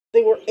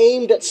They were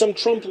aimed at some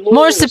Trump lawyers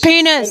More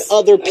subpoenas. and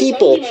other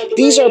people.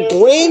 These are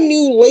brand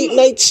new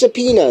late-night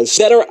subpoenas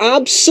that are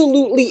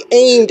absolutely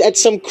aimed at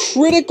some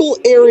critical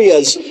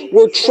areas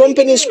where Trump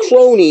and his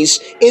cronies,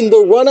 in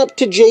the run-up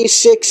to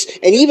J6,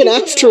 and even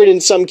after it in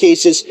some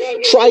cases,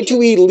 tried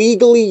to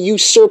illegally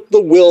usurp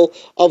the will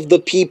of the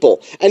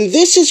people. And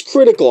this is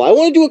critical. I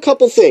want to do a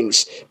couple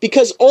things,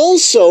 because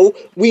also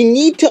we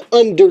need to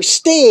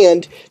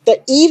understand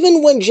that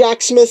even when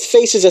Jack Smith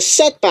faces a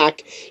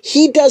setback,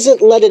 he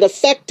doesn't let it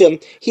affect him.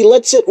 He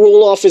lets it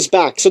roll off his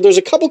back. So there's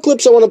a couple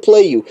clips I want to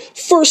play you.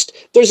 First,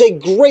 there's a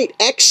great,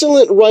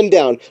 excellent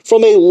rundown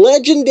from a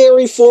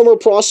legendary former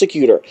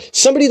prosecutor,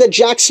 somebody that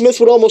Jack Smith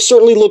would almost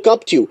certainly look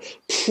up to,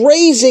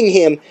 praising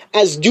him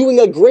as doing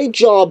a great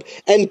job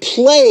and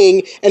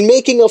playing and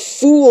making a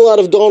fool out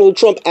of Donald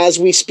Trump as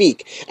we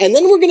speak. And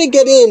then we're going to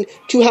get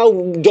into how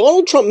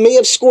Donald Trump may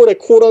have scored a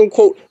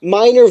quote-unquote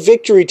minor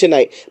victory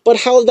tonight, but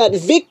how that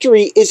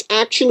victory is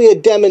actually a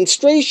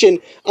demonstration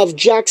of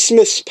Jack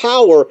Smith's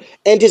power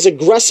and his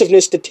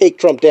aggressiveness to take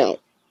Trump down.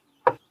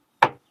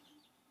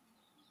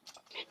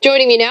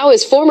 Joining me now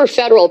is former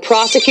federal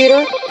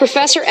prosecutor,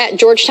 professor at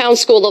Georgetown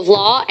School of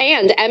Law,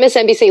 and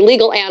MSNBC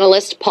legal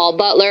analyst Paul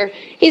Butler.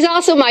 He's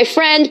also my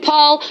friend.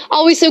 Paul,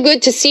 always so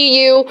good to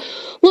see you.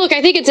 Look,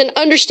 I think it's an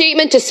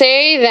understatement to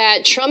say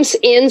that Trump's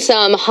in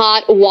some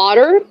hot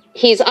water.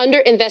 He's under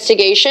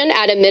investigation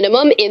at a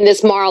minimum in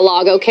this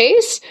Mar-a-Lago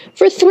case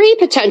for 3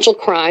 potential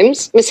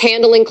crimes: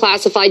 mishandling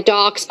classified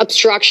docs,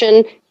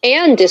 obstruction,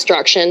 and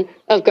destruction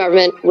of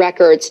government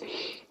records.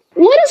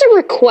 What does a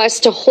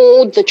request to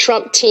hold the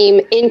Trump team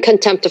in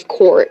contempt of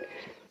court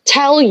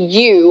tell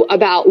you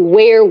about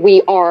where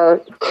we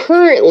are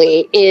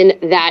currently in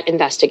that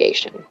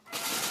investigation?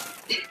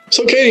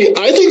 So, Katie,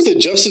 I think the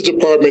Justice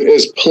Department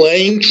is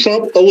playing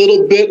Trump a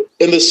little bit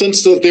in the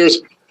sense that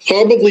there's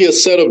probably a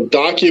set of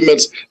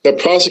documents that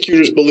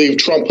prosecutors believe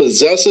Trump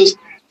possesses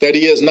that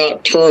he has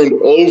not turned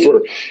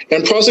over.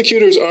 And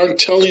prosecutors aren't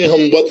telling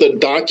him what the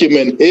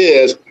document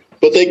is,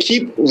 but they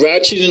keep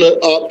ratcheting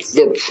up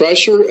the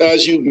pressure,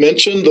 as you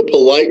mentioned, the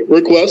polite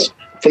request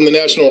from the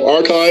National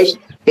Archives,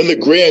 then the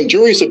grand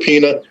jury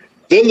subpoena,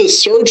 then the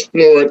search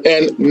warrant,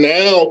 and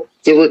now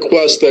the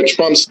request that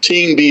Trump's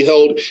team be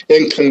held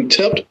in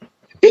contempt.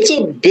 It's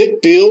a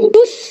big deal. Do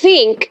you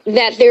think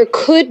that there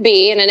could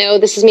be, and I know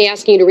this is me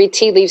asking you to read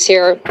tea leaves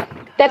here,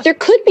 that there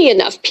could be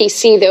enough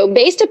PC, though,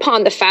 based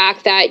upon the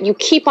fact that you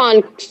keep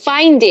on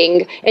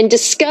finding and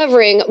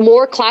discovering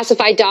more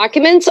classified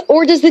documents?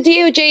 Or does the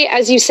DOJ,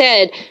 as you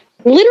said,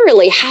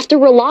 literally have to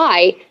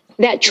rely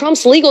that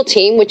Trump's legal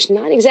team, which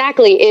not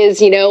exactly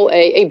is,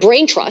 a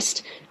brain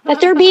trust,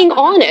 that they're being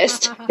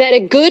honest, that a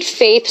good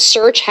faith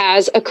search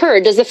has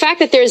occurred? Does the fact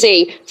that there's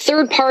a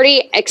third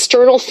party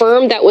external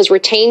firm that was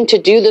retained to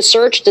do the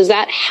search, does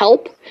that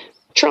help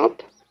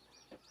Trump?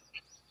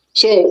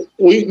 So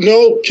we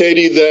know,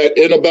 Katie, that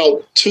in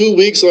about 2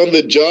 weeks on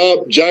the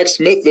job, Jack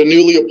Smith, the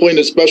newly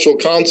appointed special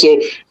counsel,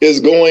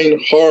 is going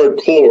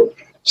hardcore.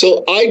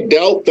 So I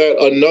doubt that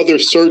another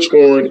search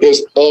warrant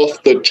is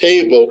off the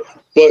table.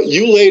 But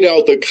you laid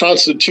out the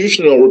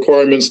constitutional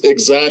requirements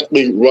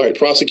exactly right.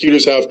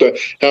 Prosecutors have to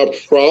have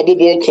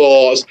probable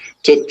cause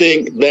to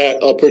think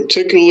that a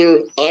particular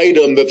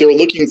item that they're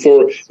looking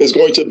for is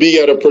going to be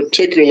at a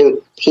particular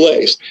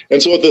place.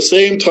 And so at the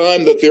same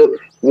time that they're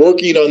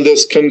working on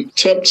this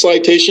contempt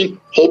citation,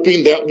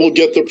 hoping that will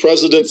get the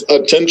president's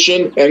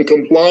attention and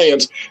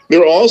compliance,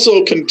 they're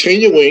also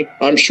continuing,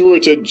 I'm sure,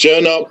 to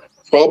gen up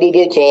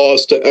probable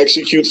cause to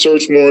execute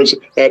search warrants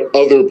at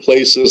other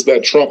places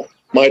that Trump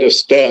might have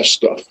stashed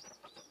stuff.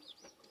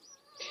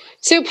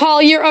 So,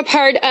 Paul, you're a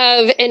part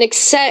of an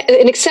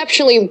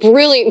exceptionally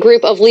brilliant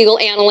group of legal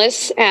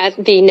analysts at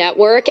the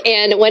network.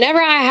 And whenever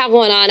I have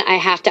one on, I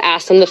have to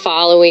ask them the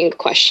following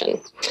question.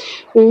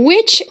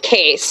 Which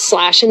case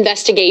 /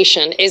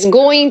 investigation is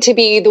going to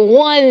be the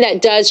one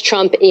that does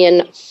Trump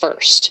in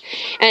first?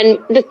 And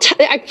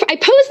I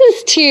posed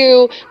this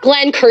to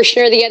Glenn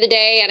Kirshner the other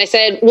day, and I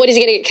said, what is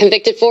he going to get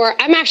convicted for?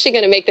 I'm actually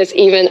going to make this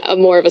even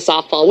more of a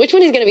softball. Which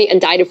one is going to be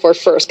indicted for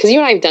first? Because you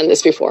and I have done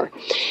this before.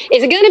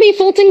 Is it going to be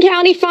Fulton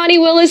County Fonnie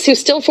Willis, who's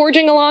still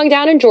forging along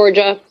down in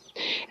Georgia?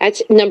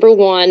 That's number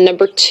one.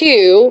 Number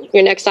two,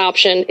 your next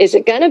option, is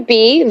it going to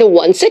be the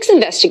 1-6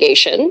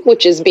 investigation,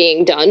 which is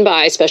being done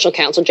by special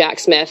counsel Jack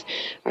Smith?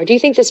 Or do you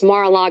think this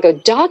Mar-a-Lago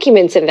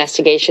documents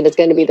investigation is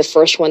going to be the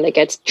first one that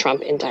gets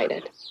Trump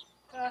indicted?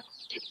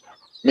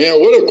 Man,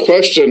 what a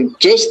question.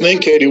 Just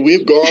think, Katie,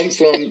 we've gone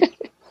from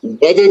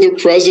whether the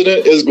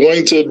president is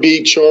going to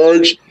be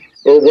charged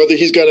or whether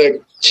he's going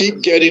to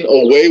keep getting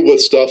away with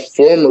stuff,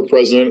 former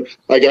president,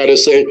 I got to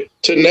say,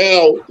 to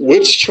now,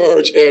 which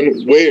charge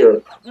and where.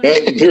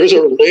 And there's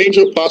a range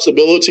of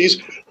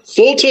possibilities.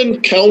 Fulton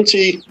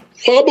County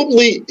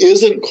probably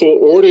isn't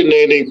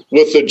coordinating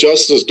with the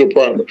Justice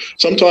Department.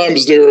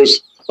 Sometimes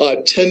there's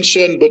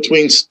tension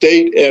between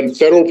state and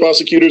federal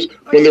prosecutors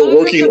when they're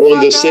working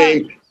on the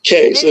same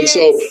case. And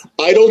so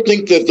I don't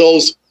think that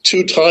those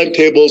two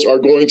timetables are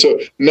going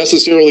to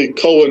necessarily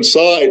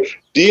coincide.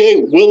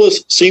 DA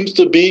Willis seems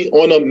to be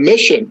on a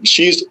mission.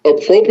 She's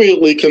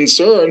appropriately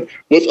concerned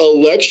with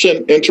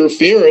election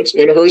interference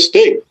in her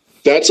state.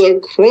 That's a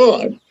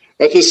crime.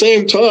 At the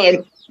same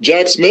time,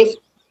 Jack Smith,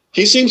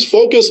 he seems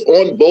focused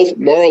on both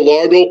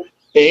Mar-a-Lago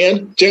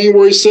and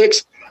January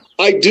 6th.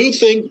 I do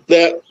think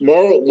that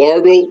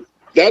Mar-a-Lago,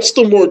 that's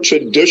the more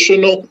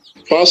traditional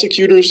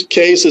prosecutor's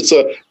case. It's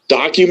a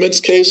documents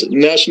case,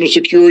 national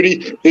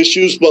security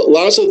issues, but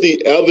lots of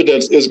the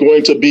evidence is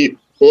going to be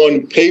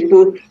on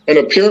paper, and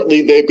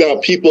apparently they've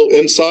got people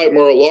inside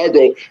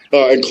Mar-a-Lago,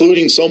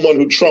 including someone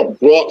who Trump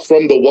brought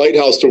from the White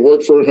House to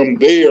work for him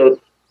there,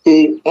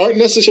 who aren't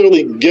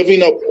necessarily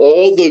giving up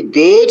all the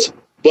goods,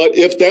 but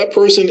if that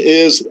person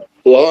is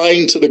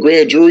lying to the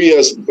grand jury,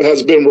 as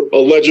has been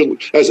alleged,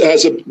 as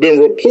has been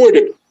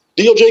reported,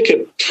 DOJ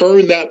can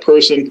turn that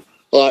person,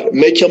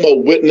 make him a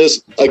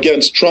witness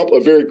against Trump, a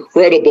very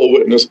credible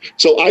witness.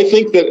 So I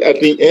think that at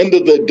the end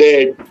of the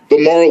day, the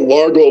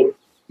Mar-a-Lago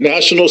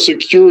national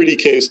security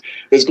case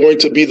is going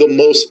to be the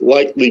most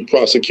likely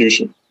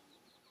prosecution.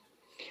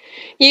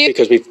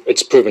 Because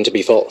it's proven to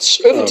be false.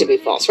 Proven to be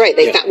false, right?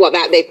 They found,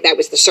 that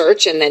was the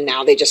search, and then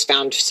now they just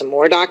found some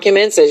more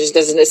documents.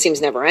 It seems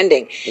never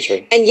ending. That's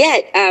right. And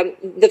yet,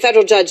 the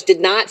federal judge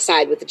did not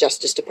side with the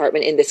Justice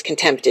Department in this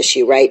contempt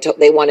issue, right?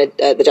 They wanted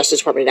the Justice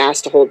Department had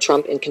asked to hold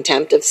Trump in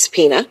contempt of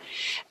subpoena,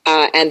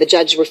 and the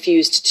judge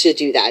refused to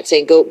do that,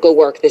 saying go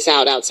work this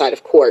out outside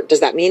of court. Does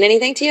that mean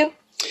anything to you?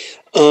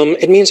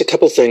 It means a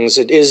couple things.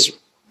 It is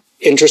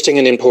interesting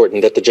and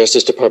important that the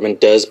Justice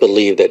Department does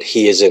believe that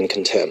he is in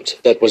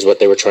contempt. That was what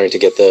they were trying to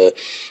get the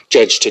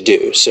judge to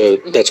do. So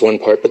that's one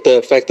part. But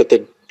the fact that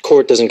the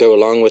court doesn't go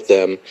along with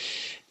them,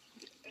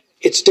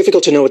 it's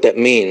difficult to know what that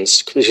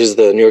means, because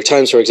the New York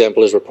Times, for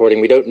example, is reporting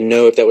we don't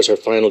know if that was her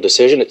final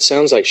decision. It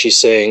sounds like she's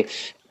saying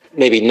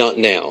maybe not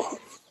now.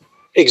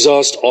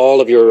 Exhaust all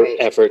of your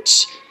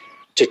efforts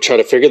to try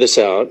to figure this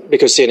out,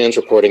 because CNN's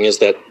reporting is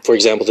that, for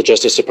example, the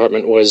Justice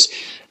Department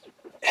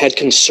had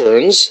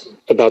concerns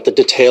about the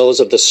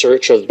details of the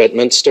search of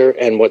Bedminster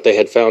and what they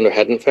had found or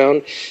hadn't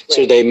found. Right.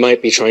 So they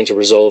might be trying to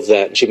resolve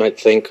that. She might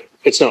think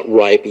it's not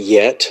ripe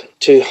yet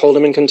to hold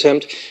him in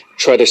contempt.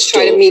 Try to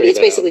it's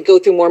basically go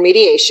through more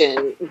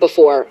mediation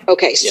before.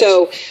 Okay, yes.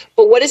 So,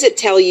 but what does it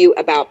tell you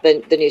about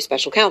the new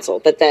special counsel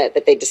that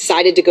they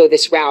decided to go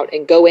this route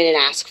and go in and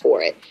ask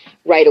for it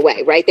right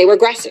away, right? They were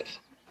aggressive.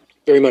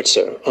 Very much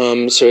so.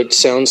 So it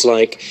sounds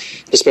like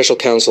the special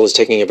counsel is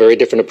taking a very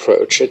different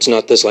approach. It's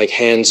not this like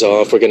hands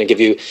off, we're going to give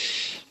you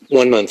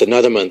 1 month,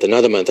 another month,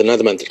 another month,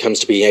 another month. It comes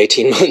to be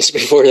 18 months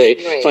before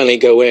they finally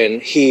go in.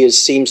 He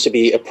seems to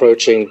be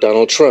approaching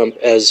Donald Trump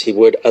as he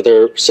would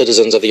other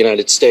citizens of the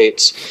United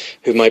States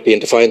who might be in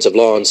defiance of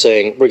law and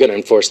saying, we're going to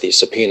enforce these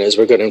subpoenas,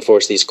 we're going to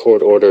enforce these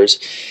court orders.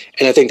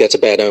 And I think that's a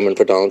bad omen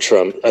for Donald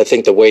Trump. I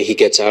think the way he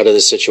gets out of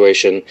this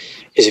situation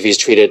is if he's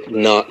treated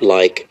not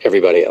like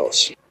everybody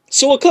else.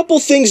 So a couple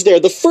things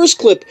there. The first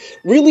clip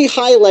really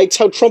highlights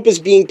how Trump is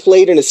being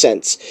played in a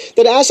sense.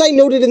 That as I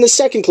noted in the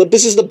second clip,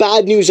 this is the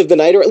bad news of the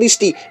night, or at least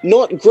the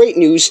not great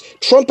news.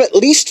 Trump, at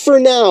least for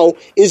now,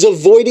 is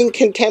avoiding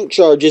contempt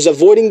charges,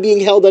 avoiding being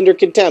held under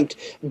contempt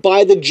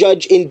by the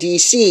judge in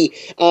D.C.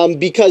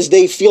 Because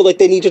they feel like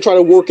they need to try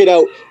to work it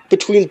out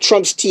between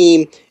Trump's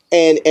team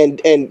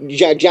and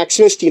Jack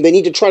Smith's team. They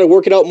need to try to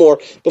work it out more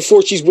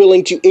before she's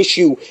willing to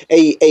issue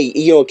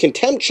a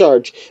contempt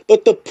charge.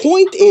 But the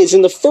point is,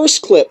 in the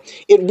first clip,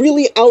 it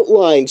really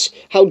outlines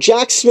how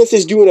Jack Smith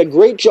is doing a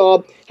great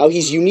job, how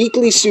he's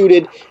uniquely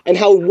suited, and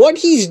how what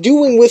he's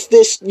doing with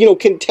this,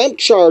 contempt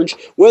charge,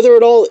 whether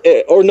it all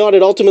or not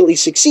it ultimately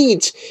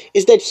succeeds,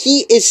 is that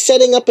he is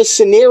setting up a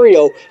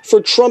scenario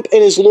for Trump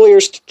and his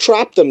lawyers to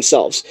trap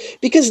themselves.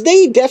 Because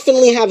they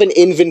definitely have an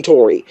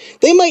inventory.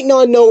 They might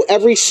not know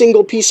every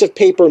single piece of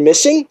paper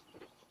missing,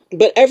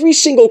 but every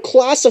single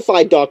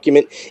classified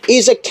document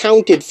is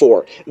accounted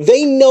for.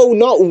 They know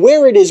not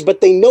where it is,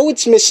 but they know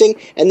it's missing,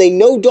 and they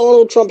know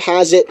Donald Trump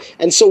has it.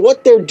 And so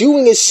what they're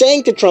doing is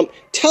saying to Trump,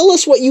 tell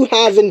us what you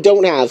have and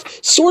don't have,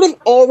 sort of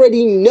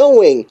already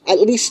knowing,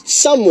 at least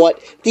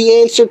somewhat, the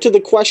answer to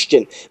the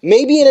question.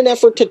 Maybe in an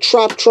effort to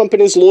trap Trump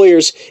and his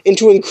lawyers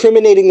into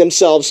incriminating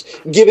themselves,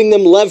 giving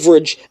them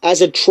leverage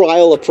as a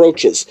trial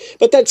approaches.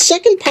 But that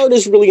second part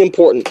is really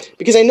important,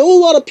 because I know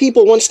a lot of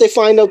people, once they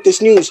find out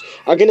this news,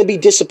 are going to be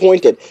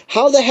disappointed.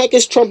 How the heck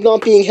is Trump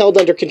not being held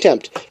under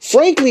contempt?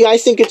 Frankly, I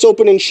think it's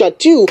open and shut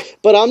too,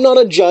 but I'm not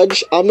a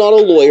judge, I'm not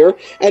a lawyer,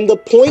 and the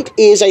point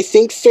is, I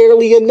think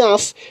fairly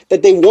enough,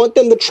 that they want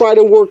them to try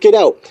to work it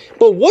out.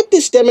 But what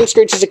this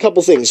demonstrates is a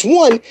couple things.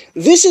 One,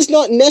 this is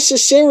not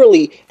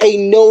necessarily a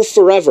no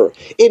forever.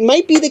 It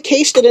might be the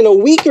case that in a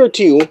week or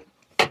two,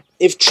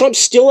 if Trump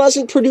still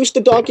hasn't produced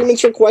the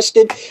documents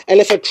requested, and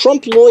if a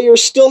Trump lawyer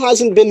still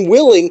hasn't been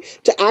willing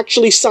to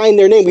actually sign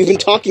their name, we've been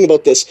talking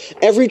about this,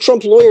 every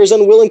Trump lawyer is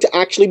unwilling to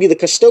actually be the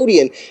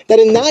custodian, that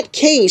in that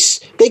case,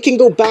 they can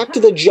go back to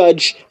the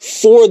judge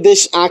for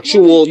this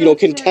actual,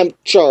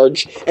 contempt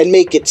charge and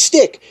make it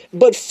stick.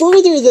 But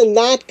further than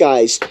that,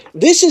 guys,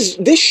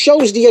 this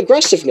shows the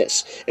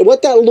aggressiveness. And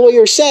what that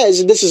lawyer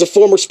says, and this is a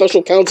former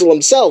special counsel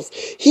himself,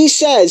 he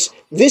says,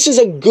 this is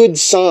a good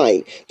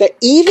sign. That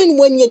even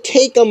when you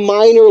take a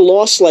minor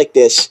loss like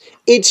this,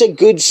 it's a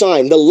good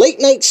sign. The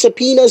late-night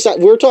subpoenas that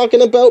we're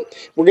talking about,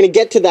 we're going to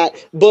get to that,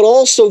 but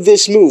also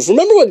this move.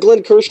 Remember what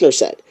Glenn Kirshner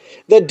said,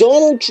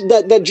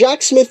 that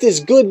Jack Smith is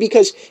good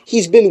because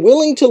he's been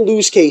willing to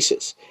lose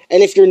cases.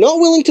 And if you're not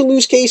willing to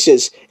lose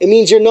cases, it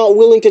means you're not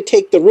willing to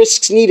take the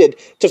risks needed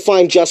to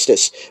find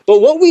justice.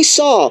 But what we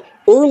saw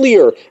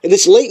earlier in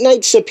this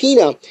late-night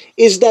subpoena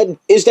is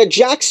that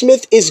Jack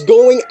Smith is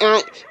going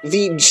at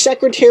the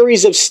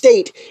secretaries of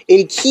state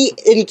in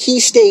key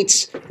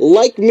states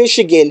like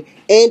Michigan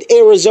and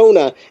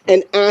Arizona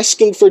and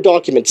asking for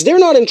documents. They're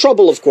not in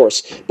trouble, of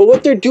course, but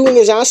what they're doing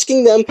is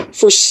asking them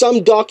for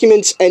some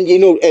documents and,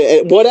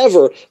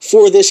 whatever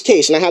for this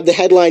case. And I have the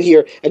headline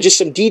here and just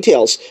some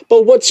details.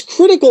 But what's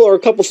critical are a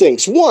couple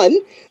things. One,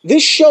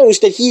 this shows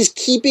that he's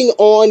keeping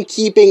on,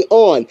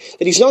 that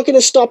he's not going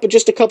to stop at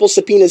just a couple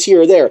subpoenas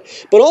here or there,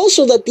 but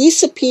also that these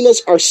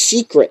subpoenas are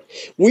secret.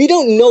 We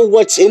don't know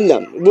what's in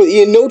them.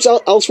 It notes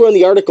elsewhere in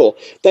the article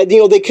that,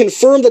 they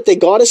confirm that they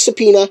got a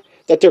subpoena,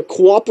 that they're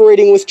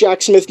cooperating with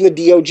Jack Smith and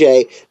the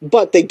DOJ,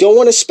 but they don't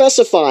want to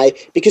specify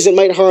because it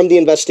might harm the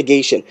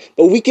investigation.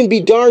 But we can be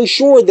darn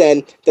sure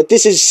then that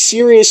this is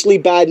seriously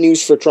bad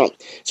news for Trump.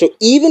 So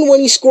even when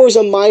he scores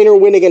a minor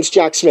win against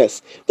Jack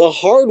Smith, the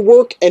hard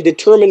work and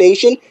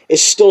determination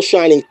is still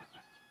shining.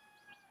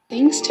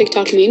 Things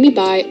TikTok made me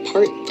buy,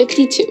 part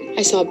 52.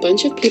 I saw a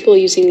bunch of people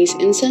using these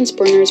incense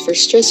burners for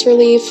stress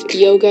relief,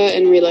 yoga,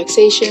 and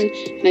relaxation,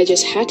 and I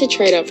just had to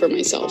try it out for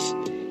myself.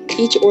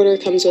 Each order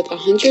comes with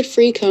 100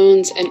 free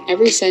cones, and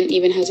every scent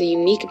even has a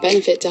unique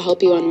benefit to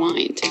help you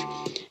unwind.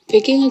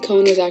 Picking a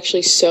cone was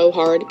actually so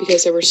hard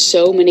because there were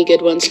so many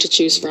good ones to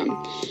choose from.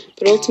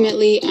 But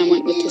ultimately, I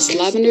went with this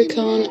lavender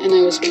cone, and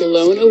I was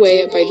blown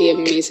away by the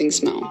amazing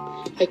smell.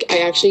 I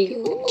actually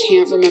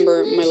can't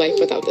remember my life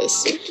without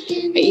this.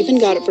 I even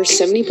got it for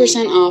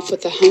 70% off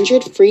with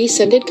 100 free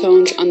scented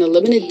cones on the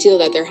limited deal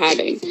that they're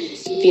having.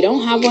 If you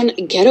don't have one,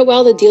 get it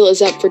while the deal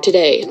is up for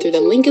today through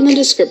the link in the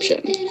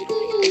description.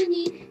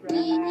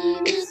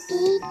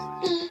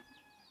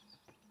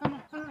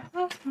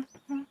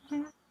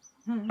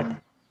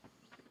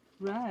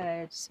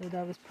 Right, so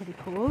that was pretty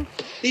cool.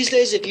 These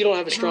days, if you don't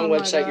have a strong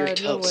website, you're no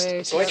toast.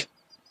 way. So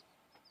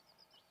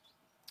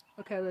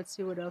Okay, let's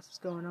see what else is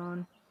going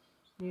on.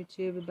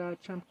 YouTube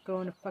about Trump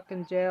going to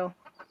fucking jail.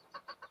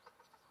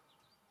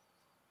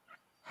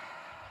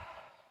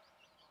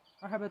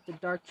 Or how about the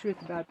dark truth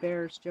about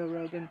bears, Joe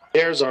Rogan?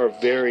 Bears are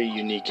a very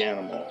unique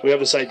animal. We have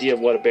this idea of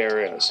what a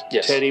bear is.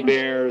 Yes. Teddy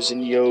bears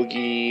and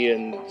Yogi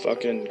and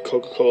fucking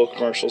Coca-Cola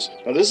commercials.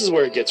 Now this is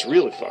where it gets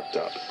really fucked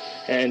up.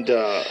 And,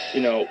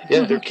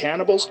 they're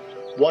cannibals.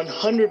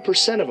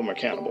 100% of them are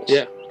cannibals.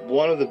 Yeah.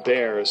 One of the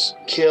bears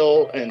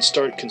kill and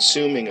start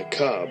consuming a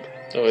cub.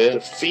 Oh, yeah.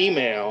 The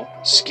female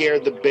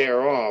scared the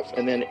bear off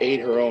and then ate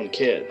her own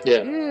kid.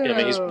 Yeah. Ew. I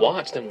mean, he's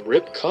watched them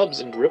rip cubs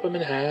and rip them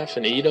in half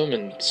and eat them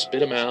and spit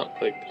them out.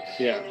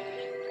 Yeah.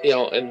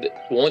 And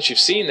once you've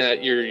seen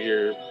that,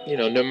 you're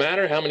no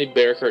matter how many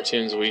bear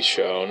cartoons we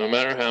show, no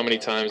matter how many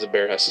times the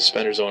bear has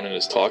suspenders on and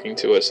is talking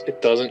to us,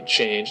 it doesn't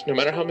change. No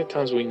matter how many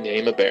times we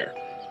name a bear,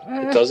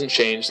 it doesn't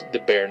change the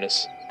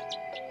bareness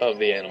of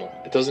the animal.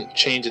 It doesn't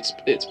change its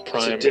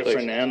prime. It's a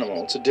different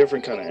animal. It's a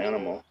different kind of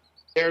animal.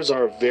 Bears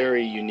are a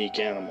very unique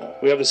animal.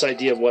 We have this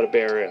idea of what a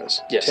bear is.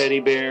 Yes.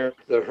 Teddy bear.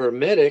 The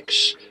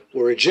Hermetics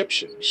were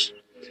Egyptians.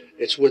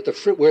 It's where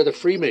the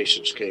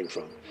Freemasons came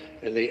from,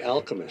 and the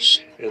alchemists.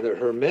 And the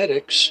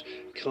Hermetics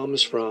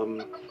comes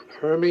from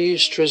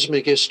Hermes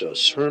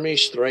Trismegistus,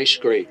 Hermes thrice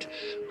great,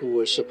 who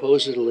was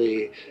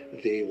supposedly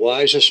the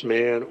wisest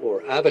man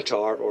or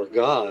avatar or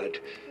god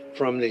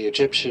from the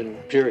Egyptian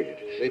period.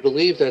 They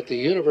believed that the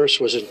universe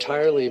was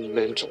entirely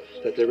mental,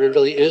 that there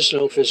really is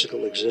no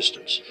physical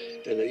existence,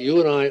 and that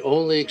you and I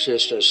only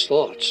exist as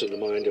thoughts in the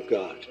mind of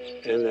God,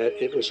 and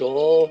that it was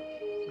all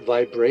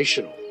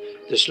vibrational.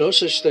 There's no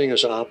such thing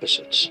as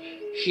opposites.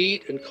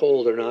 Heat and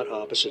cold are not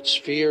opposites.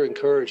 Fear and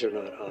courage are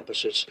not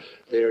opposites.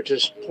 They are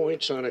just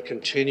points on a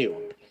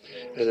continuum.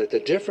 And that the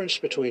difference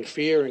between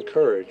fear and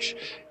courage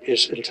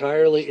is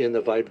entirely in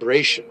the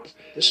vibration.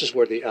 This is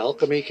where the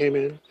alchemy came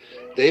in.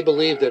 They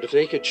believed that if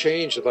they could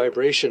change the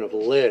vibration of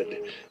lead,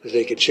 that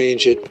they could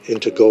change it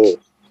into gold.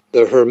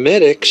 The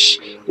Hermetics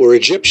were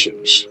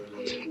Egyptians.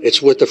 It's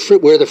where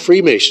the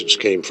Freemasons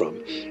came from,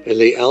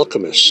 and the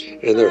alchemists,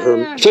 and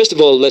the First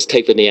of all, let's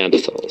take the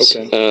Neanderthals.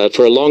 Okay.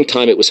 For a long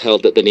time, it was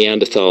held that the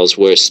Neanderthals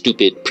were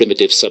stupid,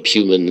 primitive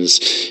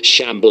subhumans,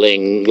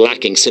 shambling,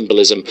 lacking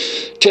symbolism.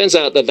 Turns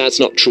out that that's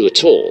not true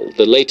at all.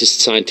 The latest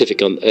scientific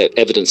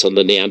evidence on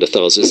the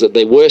Neanderthals is that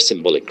they were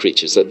symbolic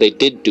creatures, that they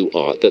did do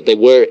art, that they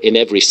were in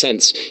every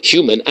sense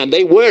human, and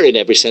they were in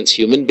every sense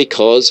human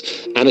because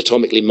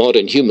anatomically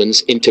modern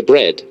humans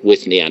interbred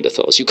with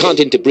Neanderthals. You can't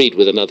interbreed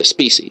with another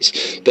species.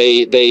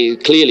 They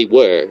clearly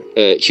were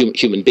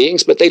human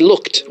beings, but they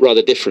looked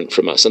rather different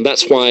from us. And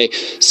that's why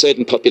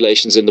certain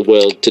populations in the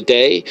world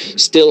today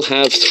still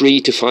have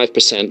 3 to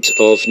 5%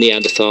 of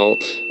Neanderthal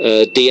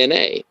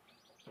DNA.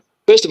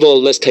 First of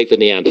all, let's take the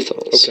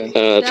Neanderthals.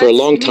 Okay. For a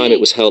long time, it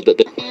was held that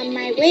On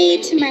my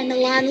way to my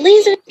Milan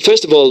laser.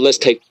 First of all, let's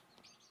take...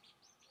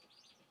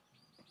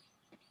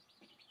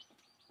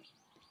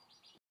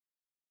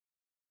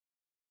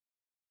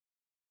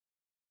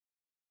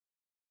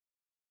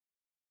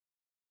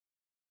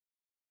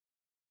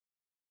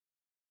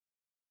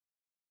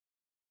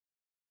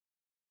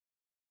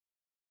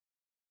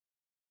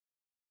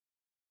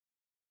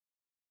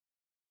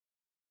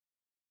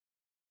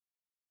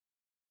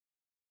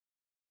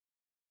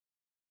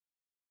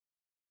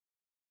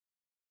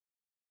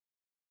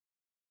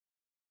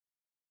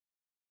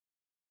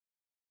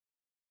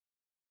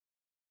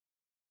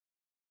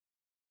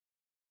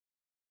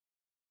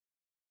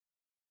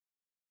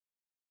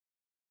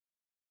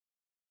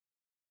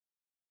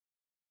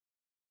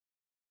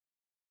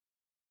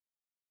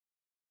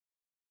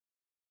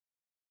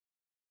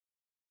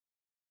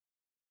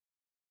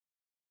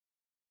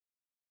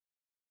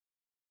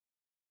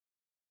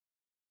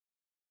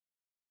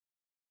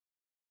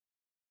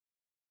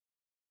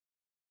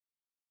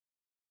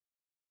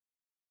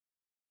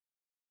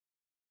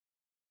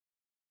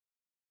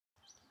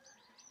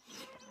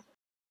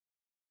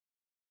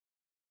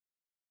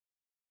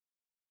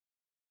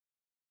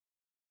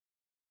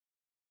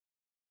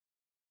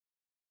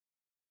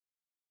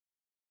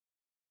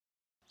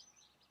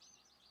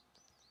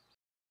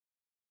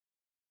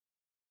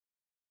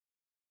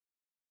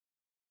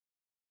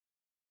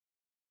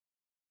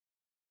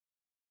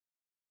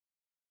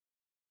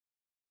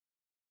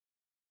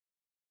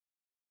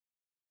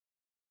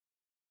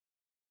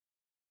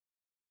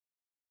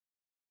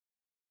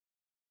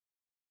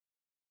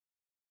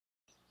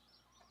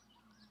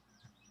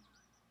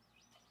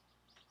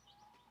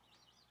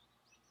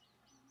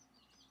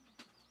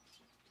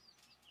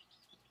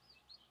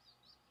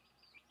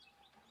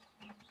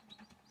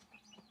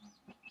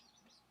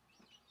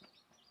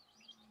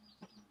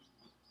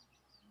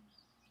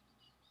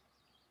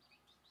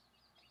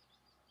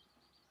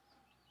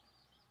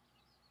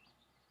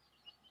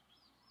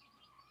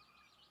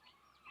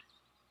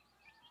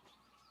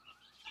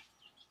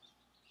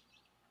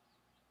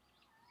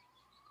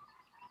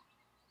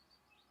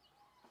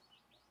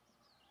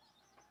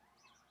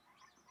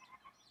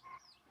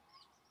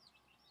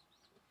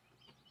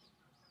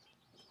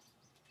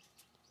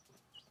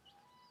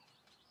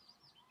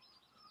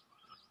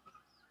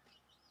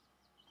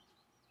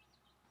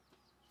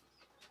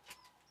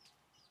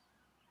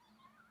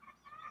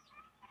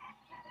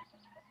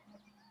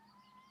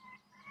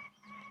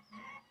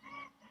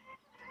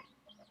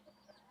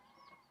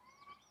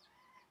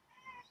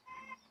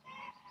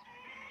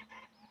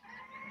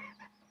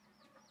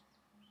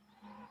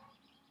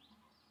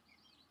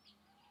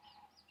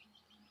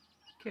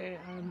 Okay,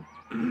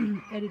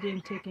 I'm editing,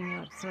 taking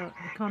out the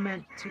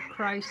comment to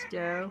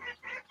Christo.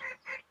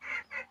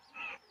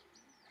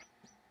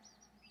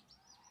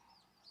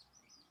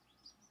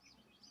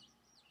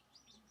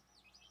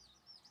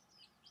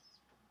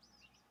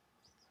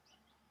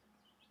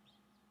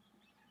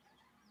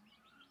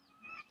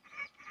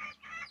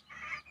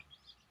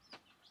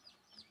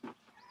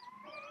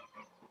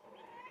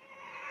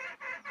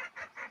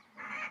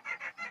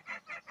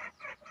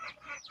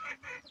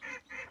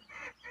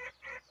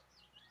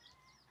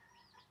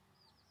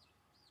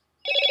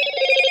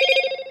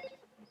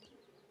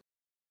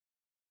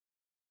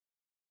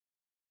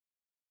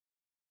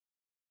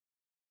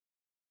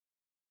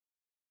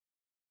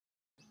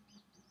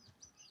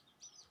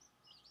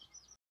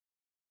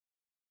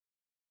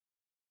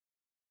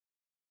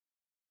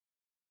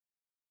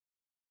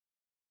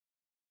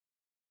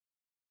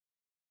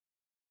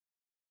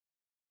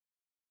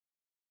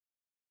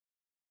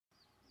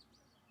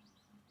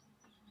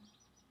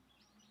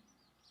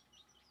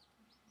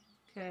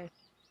 Okay.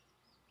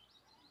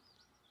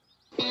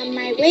 On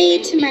my way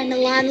to my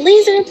Milan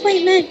laser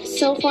appointment.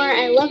 So far,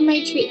 I love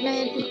my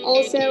treatment.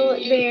 Also,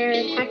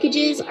 their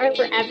packages are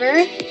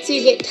forever. So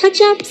you get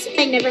touch-ups.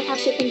 I never have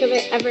to think of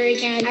it ever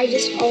again. I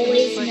just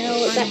always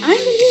know that I'm going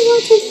to be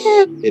well taken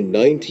care of. In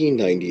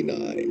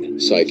 1999,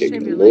 psychic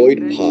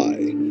Lloyd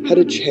Pye had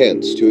a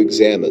chance to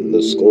examine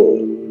the skull,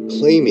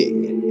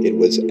 claiming it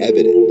was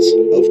evidence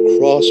of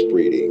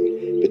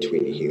crossbreeding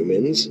between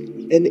humans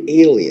and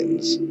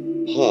aliens.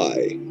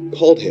 Pye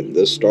called him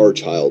the Star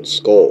Child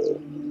skull,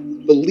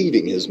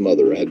 believing his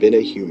mother had been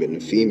a human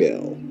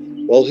female,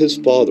 while his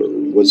father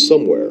was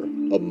somewhere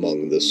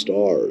among the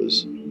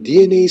stars.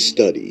 DNA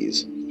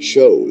studies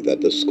show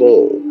that the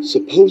skull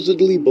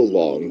supposedly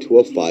belonged to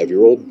a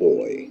 5-year-old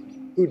boy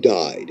who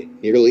died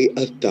nearly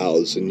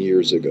 1,000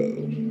 years ago.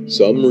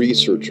 Some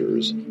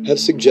researchers have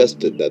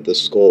suggested that the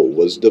skull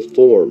was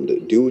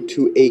deformed due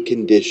to a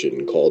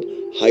condition called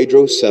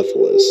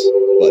hydrocephalus,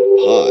 but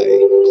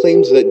Pye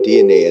claims that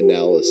DNA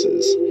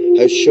analysis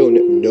has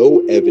shown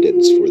no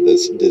evidence for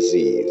this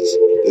disease.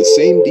 The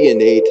same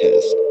DNA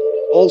test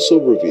also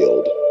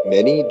revealed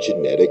many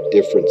genetic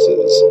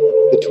differences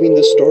between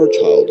the Star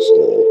Child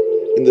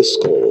skull and the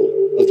skull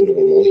of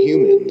normal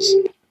humans.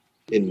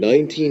 In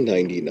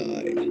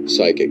 1999,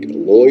 psychic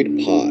Lloyd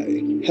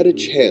Pye had a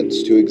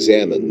chance to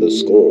examine the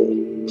skull,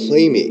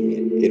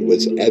 claiming it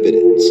was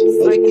evidence of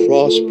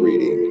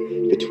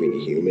crossbreeding between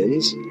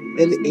humans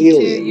and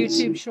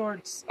aliens. YouTube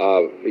shorts.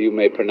 You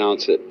may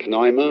pronounce it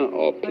pneuma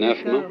or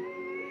pneuma,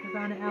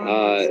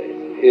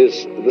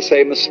 is the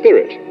same as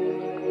spirit.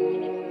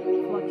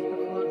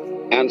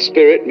 And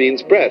spirit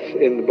means breath.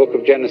 In the book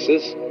of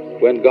Genesis,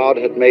 when God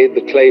had made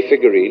the clay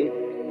figurine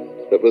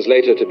that was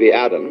later to be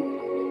Adam,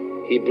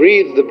 he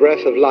breathed the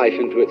breath of life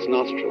into its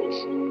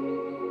nostrils.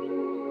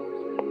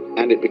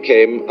 And it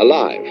became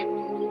alive,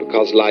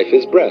 because life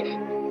is breath.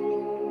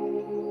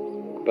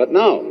 But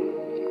now,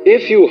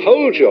 if you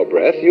hold your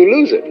breath, you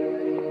lose it.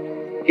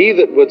 He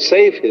that would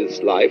save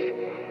his life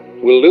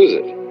will lose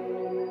it.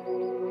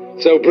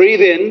 So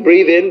breathe in,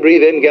 breathe in,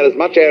 breathe in, get as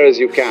much air as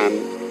you can,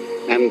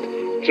 and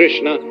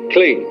Trishna,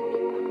 cling,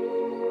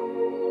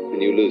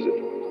 and you lose it.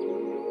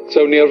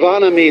 So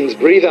nirvana means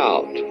breathe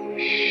out.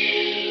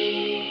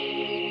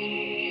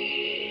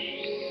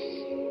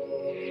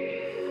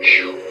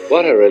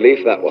 What a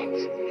relief that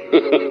was.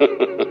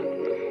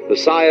 The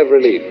sigh of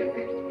relief.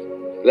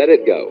 Let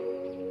it go.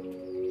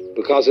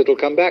 Because it'll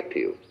come back to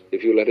you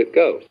if you let it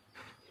go.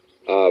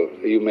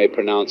 You may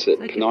pronounce it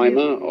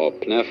pneuma or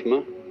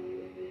pneuma,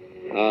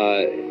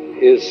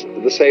 is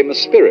the same as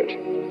spirit.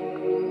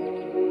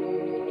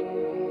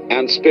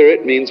 And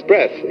spirit means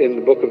breath. In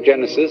the book of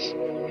Genesis,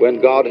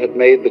 when God had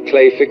made the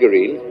clay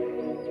figurine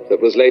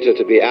that was later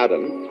to be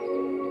Adam,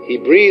 he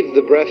breathed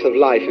the breath of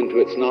life into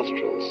its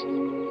nostrils.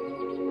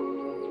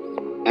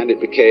 And it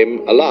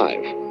became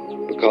alive,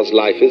 because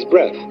life is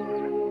breath.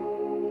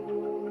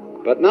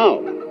 But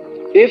now,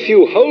 if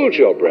you hold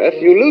your breath,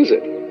 you lose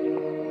it.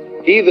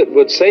 He that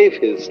would save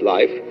his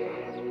life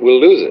will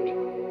lose it.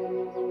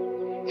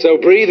 So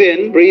breathe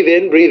in, breathe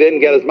in, breathe in,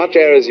 get as much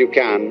air as you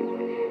can,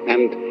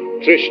 and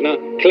Trishna,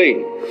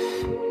 cling,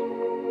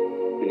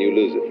 and you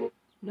lose it.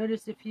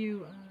 Notice if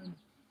you,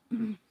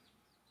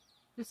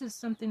 this is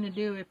something to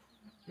do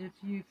if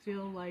you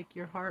feel like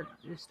your heart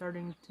is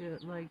starting to,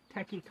 like,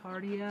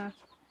 tachycardia,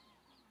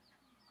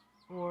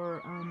 or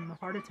a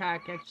heart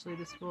attack. Actually,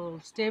 this will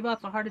stave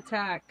up a heart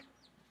attack.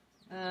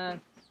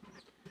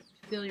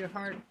 Feel your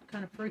heart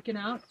kind of freaking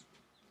out,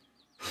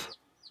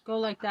 go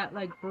like that,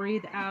 like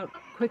breathe out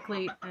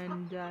quickly,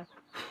 and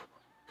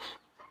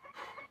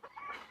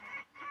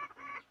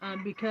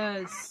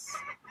because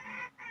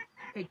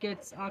it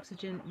gets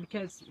oxygen,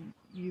 because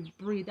you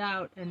breathe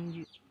out,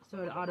 and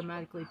so it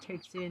automatically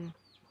takes in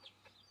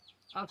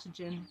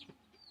oxygen,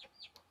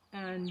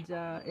 and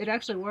it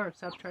actually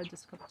works. I've tried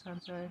this a couple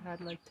times. I had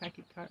like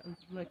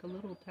a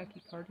little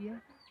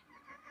tachycardia,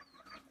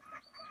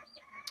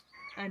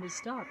 and it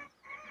stopped.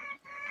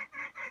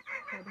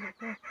 Okay,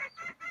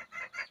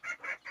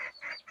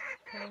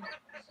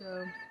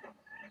 so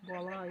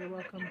voila, you're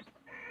welcome.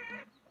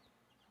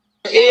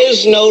 There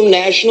is no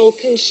national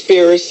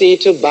conspiracy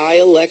to buy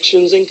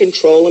elections and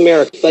control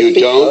America. But you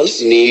don't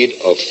need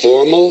a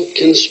formal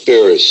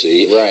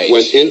conspiracy. Right.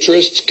 When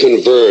interests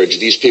converge,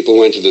 these people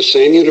went to the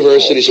same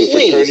universities and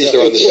fraternities.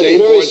 They're on the same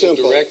boards of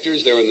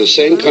directors. They're in the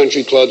same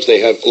country clubs.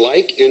 They have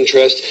like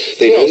interests.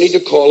 They don't need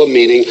to call a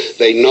meeting.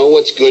 They know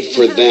what's good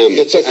for them,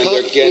 and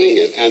they're getting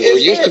it. And there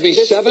used to be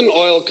 7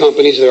 oil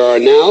companies. There are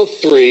now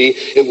 3.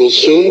 It will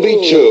soon be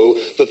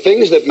 2. The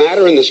things that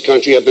matter in this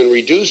country have been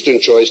reduced in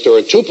choice. There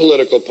are 2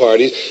 political parties.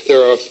 There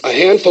are a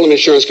handful of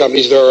insurance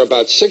companies. There are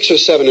about 6 or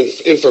 7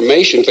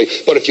 information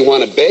things. But if you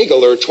want a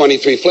bagel, there are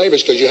 23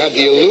 flavors, because you have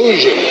the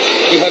illusion.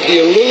 You have the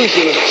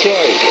illusion of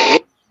choice.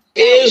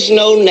 There is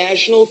no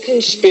national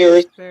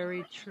conspiracy.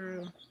 Very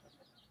true.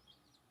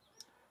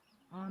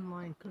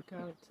 Online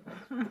cookout.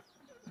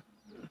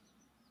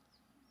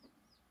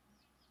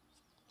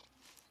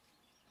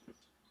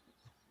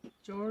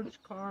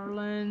 George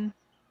Carlin.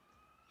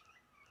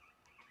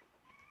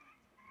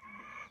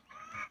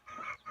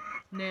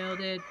 Nailed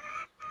it.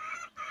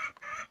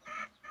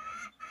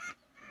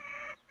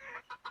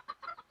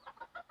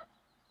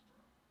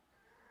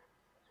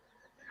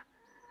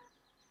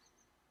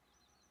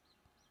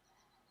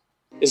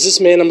 Is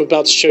this man I'm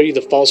about to show you the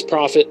false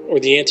prophet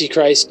or the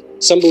Antichrist?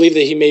 Some believe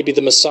that he may be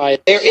the Messiah.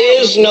 There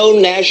is no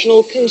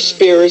national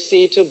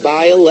conspiracy to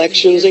buy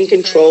elections and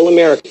control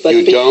America. But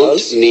you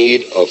don't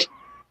need a...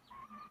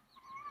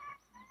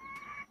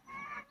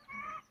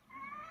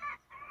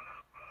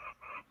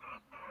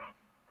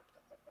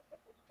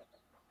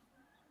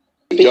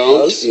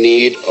 don't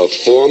need a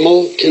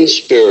formal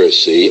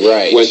conspiracy.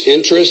 Right. When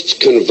interests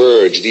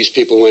converge, these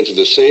people went to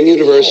the same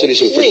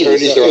universities and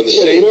fraternities. They're on the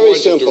same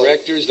boards of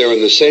directors. They're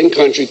in the same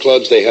country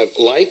clubs. They have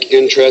like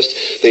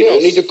interests. They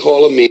don't need to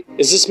call a meeting.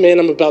 Is this man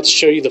I'm about to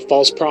show you the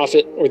false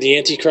prophet or the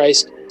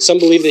Antichrist? Some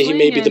believe that he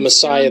may be the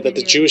Messiah that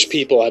the Jewish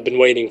people have been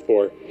waiting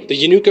for. The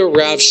Yanuka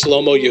Rav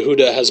Shlomo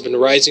Yehuda has been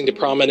rising to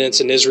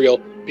prominence in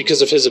Israel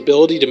because of his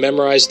ability to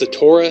memorize the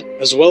Torah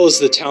as well as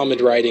the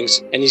Talmud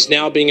writings, and he's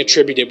now being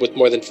attributed with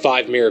more than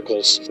 5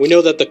 miracles. We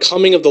know that the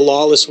coming of the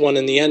lawless one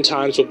in the end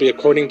times will be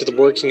according to the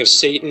working of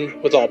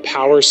Satan with all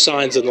power,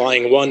 signs, and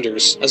lying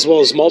wonders, as well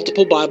as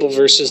multiple Bible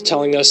verses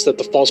telling us that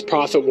the false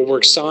prophet will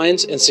work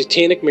signs and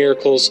satanic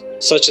miracles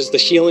such as the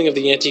healing of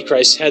the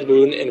Antichrist's head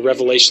wound in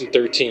Revelation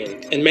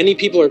 13. And many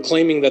people are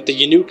claiming that the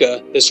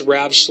Yanuka, this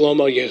Rav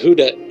Shlomo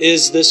Yehuda,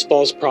 is this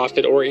false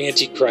prophet or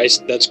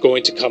Antichrist that's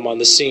going to come on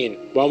the scene.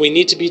 While we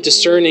need to be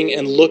discerning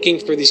and looking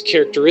for these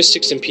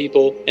characteristics in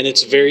people, and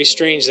it's very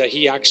strange that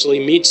he actually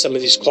meets some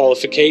of these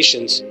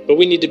qualifications, but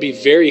we need to be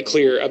very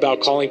clear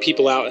about calling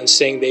people out and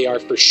saying they are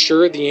for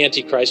sure the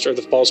Antichrist or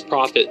the false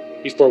prophet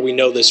before we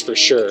know this for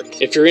sure.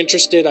 If you're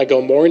interested, I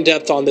go more in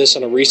depth on this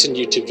on a recent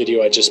YouTube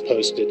video I just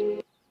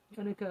posted.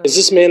 Is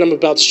this man I'm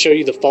about to show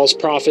you the false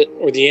prophet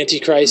or the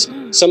Antichrist?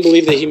 Some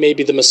believe that he may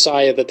be the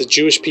Messiah that the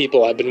Jewish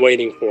people have been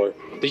waiting for.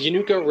 The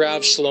Yanuka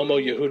Rav Shlomo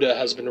Yehuda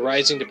has been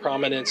rising to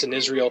prominence in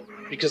Israel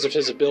because of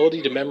his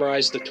ability to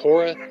memorize the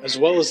Torah as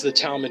well as the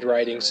Talmud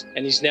writings,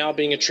 and he's now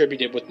being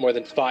attributed with more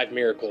than 5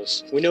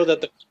 miracles. We know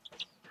that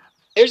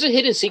There's a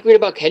hidden secret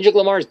about Kendrick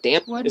Lamar's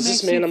damn... What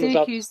makes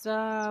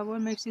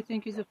you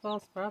think he's a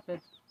false prophet?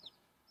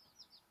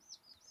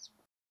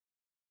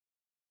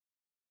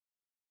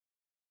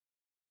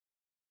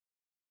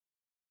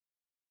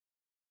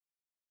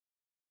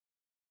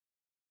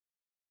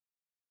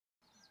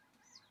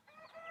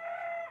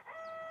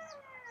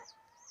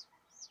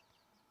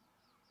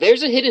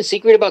 There's a hidden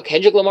secret about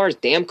Kendrick Lamar's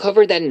damn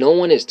cover that no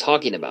one is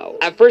talking about.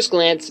 At first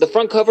glance, the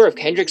front cover of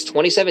Kendrick's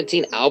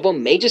 2017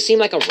 album may just seem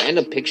like a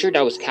random picture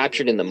that was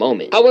captured in the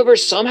moment. However,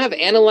 some have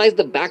analyzed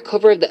the back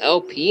cover of the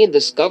LP and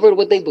discovered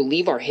what they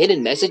believe are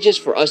hidden messages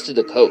for us to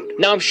decode.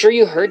 Now, I'm sure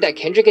you heard that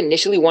Kendrick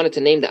initially wanted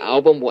to name the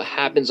album What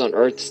Happens on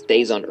Earth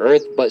Stays on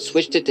Earth, but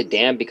switched it to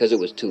Damn because it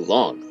was too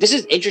long. This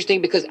is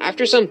interesting because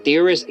after some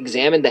theorists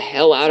examined the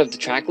hell out of the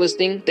track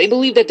listing, they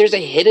believe that there's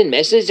a hidden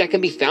message that can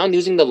be found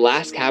using the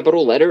last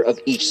capital letter of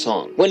each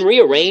song. When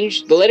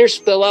rearranged, the letters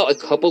spell out a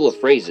couple of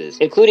phrases,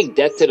 including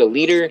death to the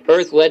leader,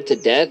 earth led to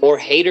death, or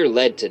hater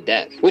led to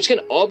death, which can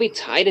all be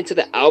tied into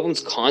the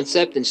album's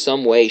concept in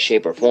some way,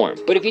 shape, or form.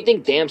 But if you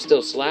think Damn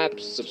still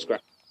slaps,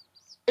 subscribe.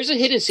 There's a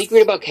hidden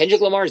secret about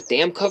Kendrick Lamar's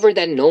Damn cover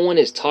that no one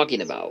is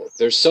talking about.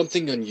 There's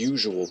something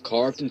unusual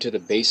carved into the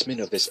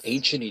basement of this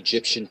ancient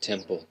Egyptian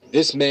temple.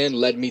 This man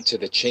led me to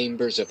the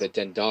chambers of the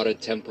Dendara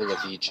Temple of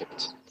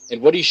Egypt, and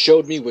what he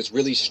showed me was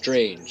really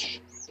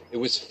strange. It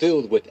was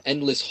filled with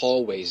endless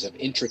hallways of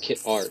intricate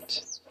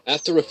art.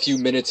 After a few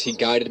minutes, he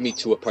guided me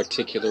to a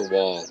particular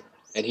wall,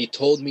 and he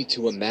told me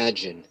to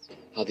imagine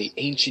how the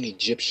ancient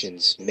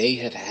Egyptians may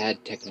have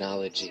had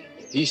technology.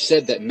 He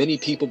said that many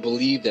people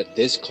believe that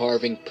this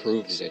carving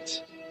proves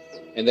it,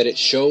 and that it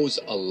shows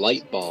a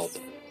light bulb.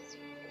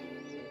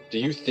 Do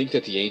you think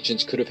that the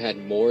ancients could have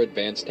had more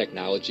advanced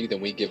technology than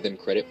we give them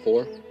credit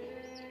for?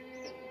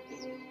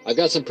 I've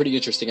got some pretty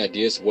interesting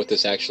ideas of what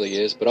this actually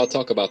is, but I'll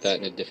talk about that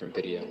in a different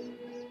video.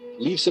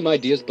 Leave some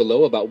ideas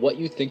below about what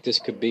you think this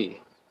could be.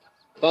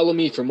 Follow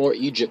me for more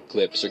Egypt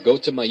clips or go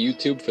to my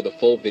YouTube for the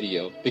full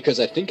video, because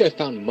I think I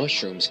found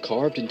mushrooms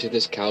carved into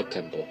this cow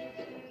temple.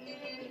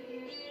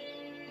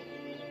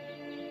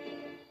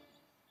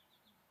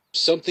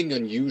 Something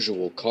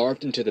unusual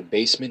carved into the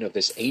basement of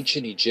this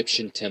ancient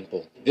Egyptian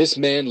temple. This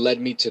man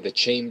led me to the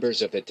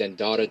chambers of the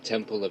Dendara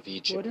Temple of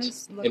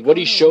Egypt, and what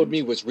he showed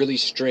me was really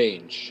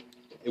strange.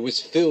 It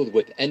was filled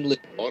with endless...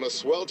 On a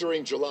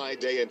sweltering July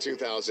day in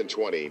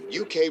 2020,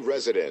 UK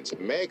residents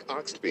Meg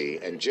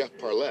Oxtby and Jeff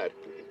Parlett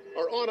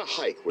are on a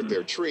hike with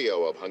their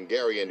trio of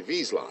Hungarian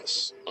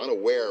Vizslas,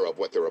 unaware of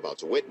what they're about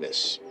to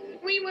witness.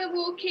 We were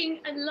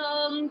walking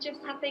along, just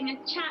having a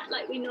chat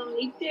like we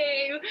normally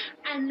do,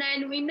 and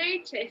then we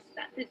noticed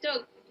that the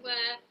dogs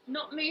were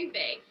not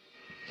moving.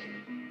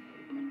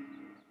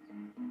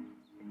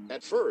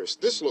 At first,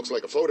 this looks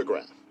like a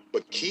photograph,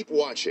 but keep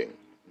watching.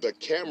 The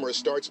camera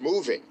starts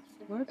moving.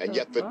 And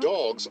yet the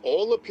dogs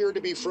all appear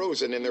to be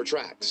frozen in their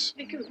tracks.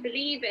 We couldn't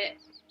believe it.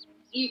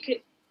 You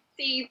could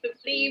see the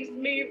leaves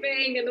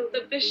moving and all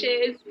the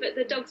bushes, but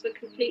the dogs were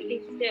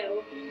completely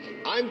still.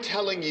 I'm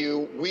telling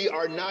you, we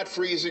are not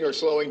freezing or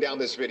slowing down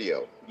this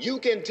video. You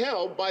can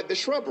tell by the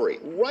shrubbery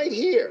right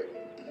here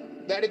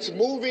that it's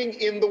moving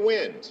in the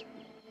wind.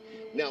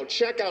 Now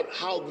check out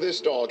how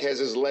this dog has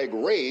his leg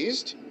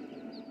raised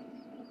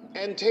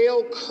and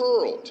tail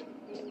curled.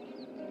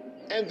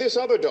 And this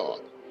other dog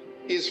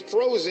is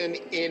frozen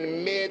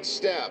in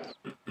mid-step.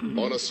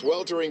 On a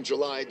sweltering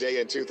July day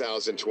in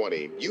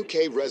 2020,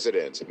 UK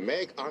residents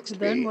Meg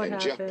Oxtby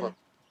and Jeff Parlett.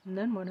 And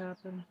then what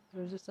happened?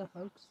 Was this a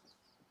hoax?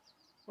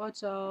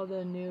 Watch all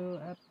new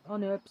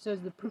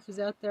episodes. The proof is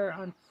out there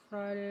on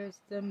Fridays.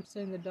 Them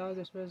saying the dog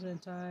is frozen in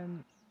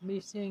time. Me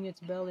seeing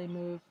its belly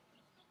move.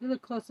 You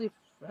look closely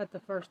at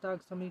the first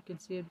dog, so you can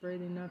see it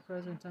breathing, not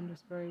frozen in time.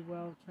 Just very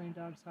well trained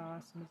dogs. How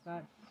awesome is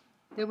that?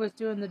 They was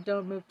doing the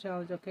don't move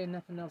challenge. Okay,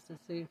 nothing else to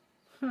see.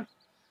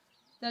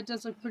 That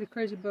does look pretty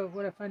crazy, but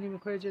what I find even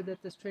crazier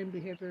that this trained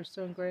behavior is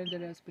so ingrained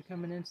that it has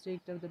become an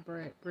instinct of the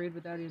breed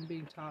without even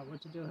being taught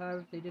what to do. However,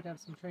 if they did have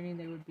some training,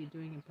 they would be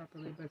doing it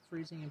properly by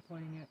freezing and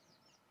pointing it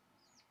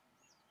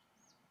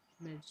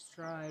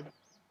mid-stride.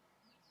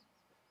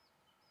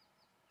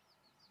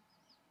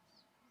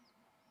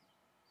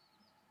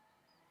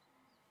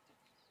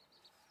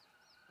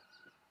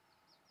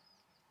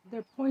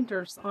 They're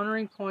pointers,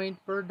 honoring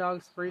point, bird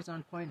dogs freeze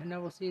on point, and I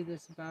will see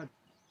this about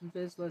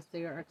Vizslas.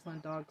 They are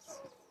excellent dogs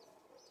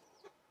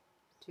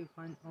to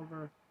hunt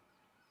over.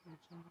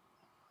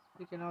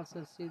 You can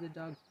also see the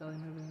dog's belly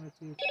moving with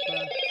you.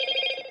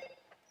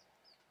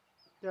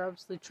 They're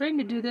obviously trained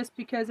to do this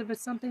because if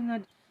it's something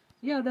that,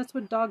 yeah, that's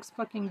what dogs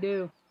fucking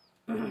do.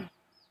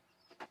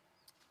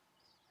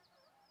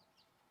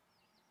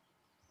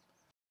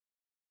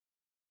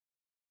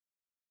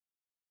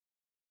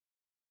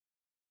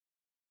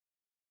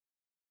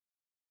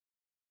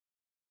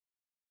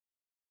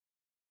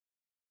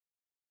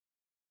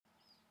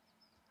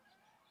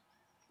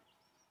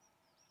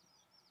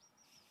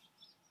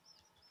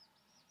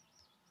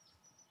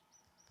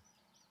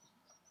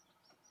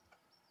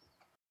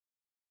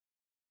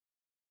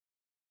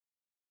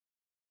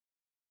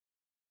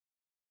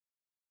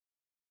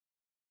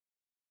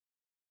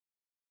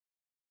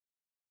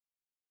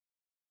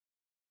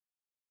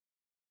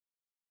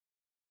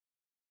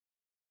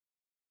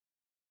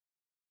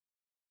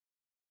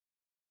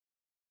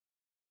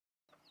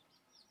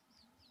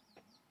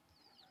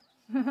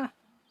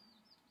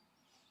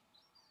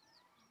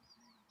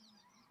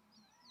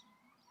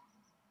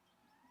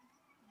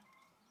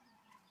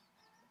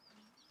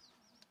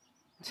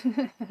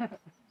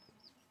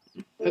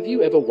 Have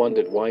you ever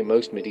wondered why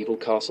most medieval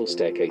castle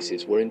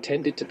staircases were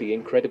intended to be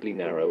incredibly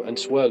narrow and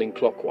swirling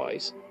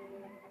clockwise?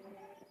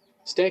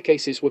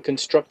 Staircases were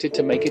constructed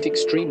to make it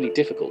extremely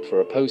difficult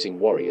for opposing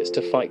warriors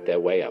to fight their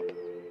way up.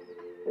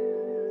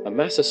 A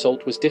mass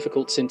assault was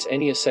difficult since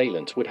any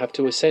assailant would have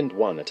to ascend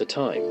one at a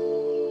time.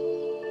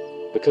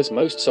 Because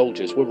most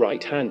soldiers were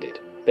right-handed,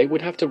 they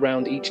would have to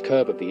round each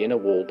curve of the inner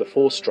wall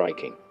before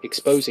striking,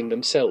 exposing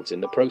themselves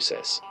in the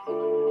process.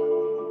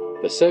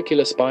 The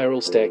circular spiral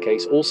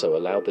staircase also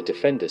allowed the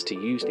defenders to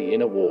use the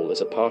inner wall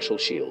as a partial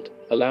shield,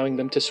 allowing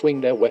them to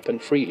swing their weapon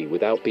freely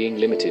without being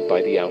limited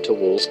by the outer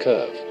wall's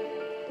curve.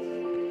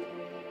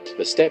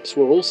 The steps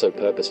were also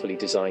purposefully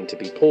designed to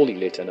be poorly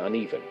lit and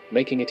uneven,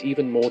 making it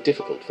even more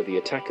difficult for the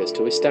attackers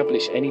to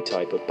establish any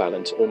type of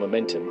balance or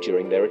momentum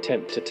during their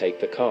attempt to take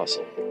the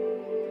castle.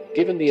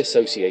 Given the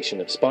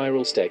association of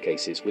spiral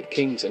staircases with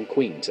kings and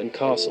queens and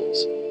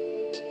castles,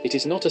 it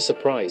is not a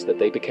surprise that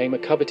they became a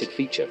coveted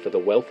feature for the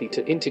wealthy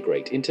to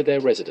integrate into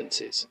their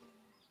residences.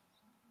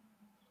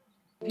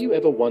 Have you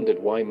ever wondered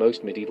why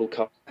most medieval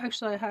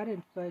Actually, I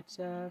hadn't, but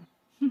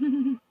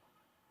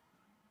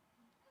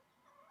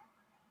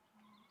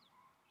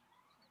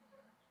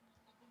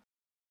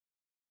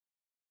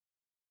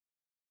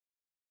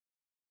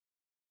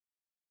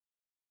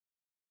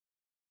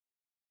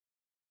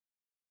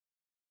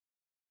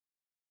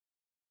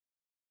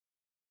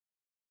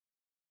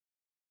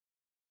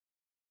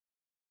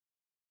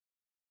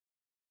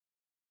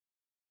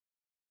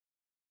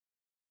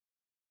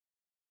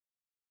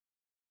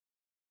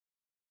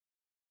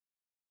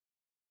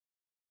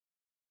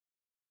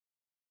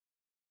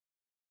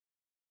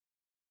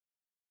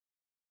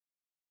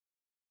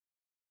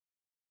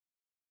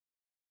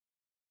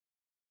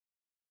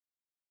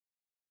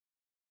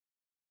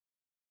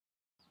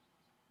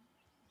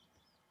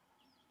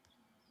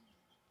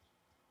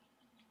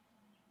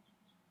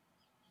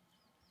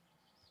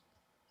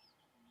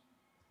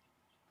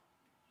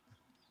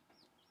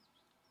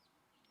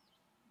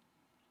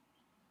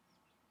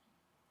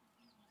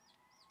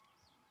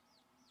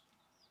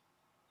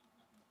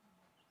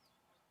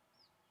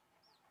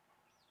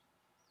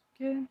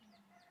okay.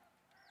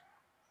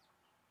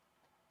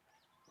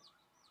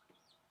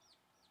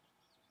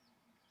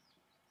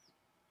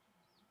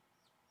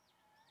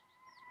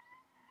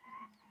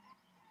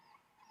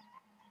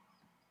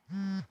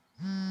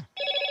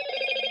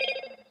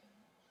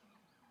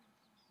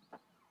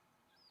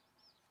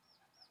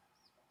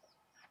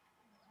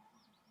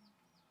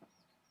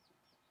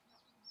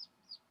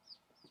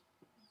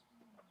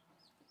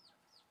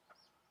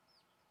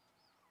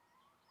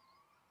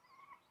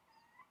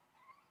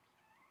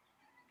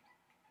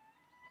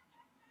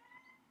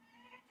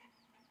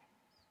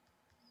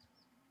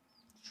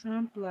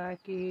 Shrimp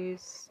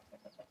lackeys.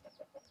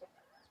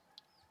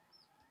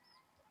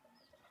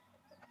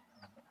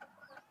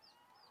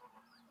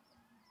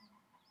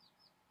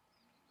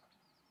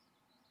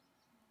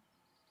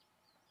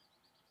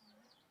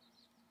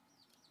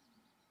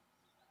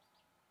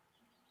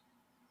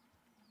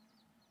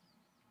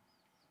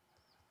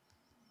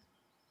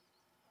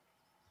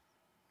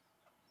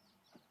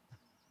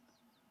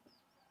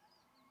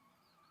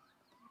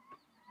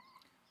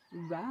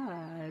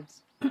 Right.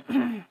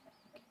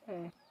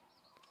 Okay.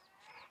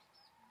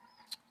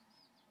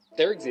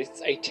 There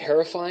exists a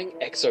terrifying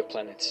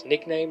exoplanet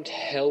nicknamed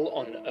Hell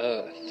on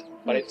Earth,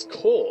 but its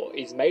core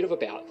is made of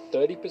about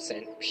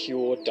 30%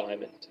 pure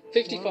diamond.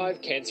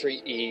 55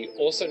 Cancri E,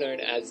 also known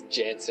as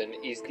Janssen,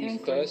 is the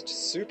first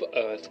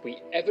super-Earth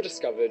we ever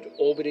discovered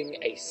orbiting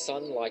a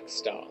sun-like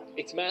star.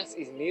 Its mass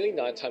is nearly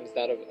 9 times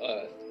that of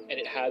Earth, and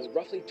it has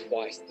roughly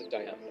twice the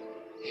diameter.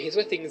 Here's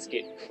where things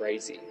get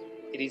crazy.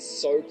 It is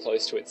so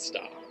close to its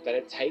star that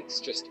it takes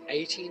just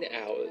 18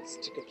 hours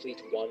to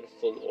complete one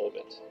full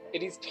orbit.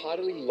 It is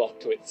tidally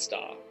locked to its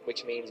star,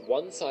 which means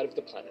one side of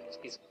the planet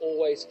is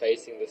always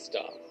facing the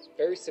star,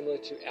 very similar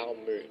to our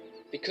moon.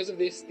 Because of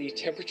this, the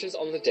temperatures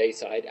on the day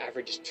side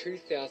average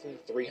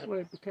 2,300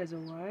 Wait, because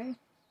of why?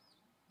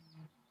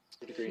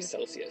 degrees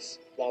Celsius,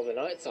 while the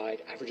night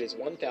side averages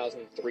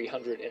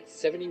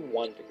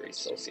 1,371 degrees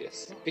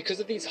Celsius. Because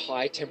of these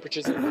high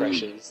temperatures and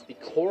pressures, the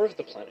core of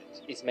the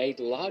planet is made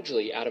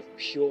largely out of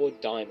pure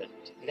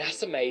diamond.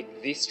 NASA made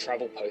this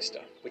travel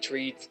poster, which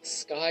reads,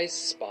 "Skies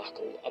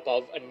sparkle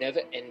above a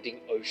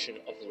never-ending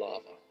ocean of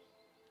lava."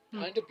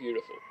 Kinda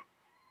beautiful.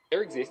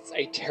 There exists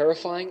a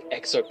terrifying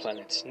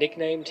exoplanet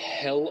nicknamed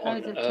Hell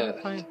on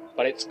Earth,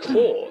 but its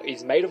core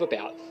is made of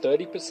about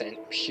 30%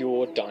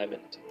 pure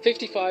diamond.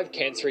 55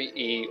 Cancri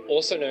E,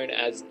 also known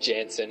as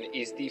Janssen,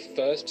 is the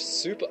first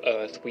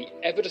super-Earth we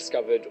ever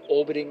discovered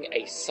orbiting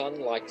a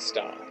sun-like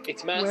star.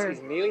 Its mass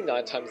is nearly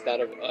 9 times that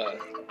of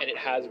Earth, and it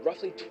has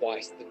roughly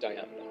twice the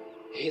diameter.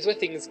 Here's where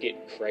things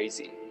get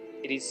crazy.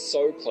 It is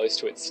so close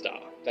to its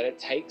star that it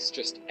takes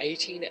just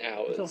 18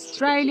 hours. It's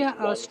Australia,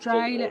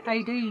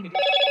 18.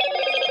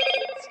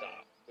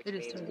 Which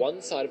means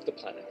one side of the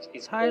planet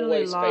is Totally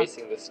always locked.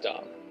 facing the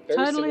star. Very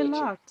Totally similar to-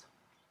 locked.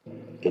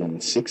 In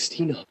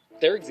 1600.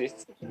 There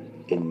exists.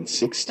 In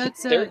 16.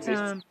 That's There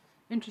exists.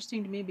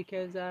 interesting to me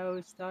because I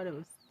always thought it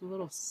was a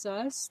little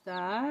sus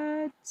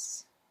that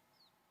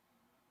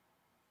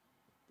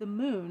the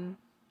moon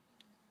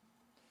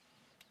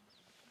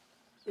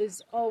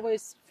is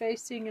always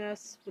facing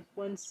us with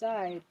one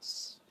side.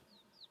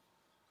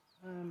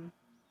 You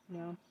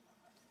know,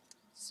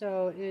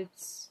 so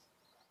it's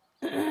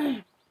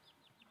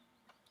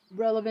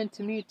relevant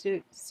to me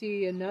to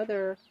see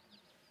another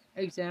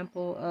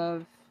example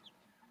of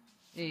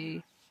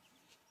a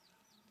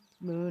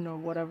moon or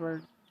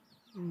whatever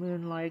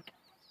moon-like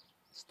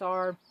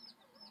star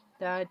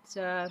that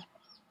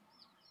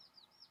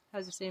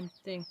has the same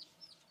thing.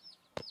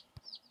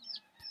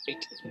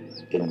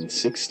 In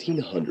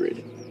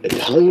 1600,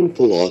 Italian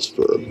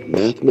philosopher,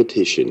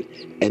 mathematician,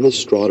 and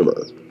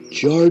astronomer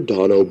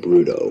Giordano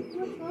Bruno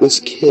was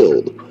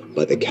killed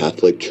by the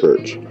Catholic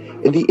Church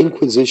in the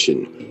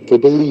Inquisition for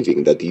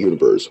believing that the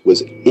universe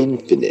was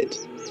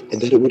infinite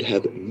and that it would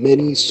have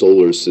many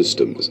solar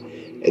systems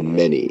and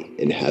many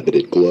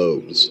inhabited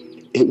globes.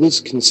 It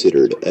was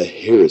considered a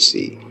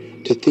heresy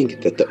to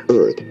think that the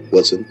Earth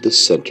wasn't the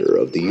center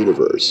of the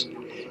universe,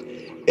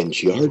 and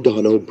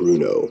Giordano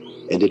Bruno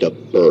ended up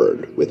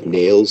burned with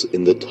nails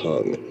in the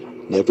tongue,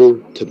 never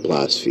to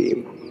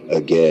blaspheme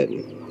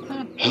again.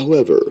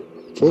 However,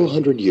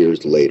 400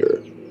 years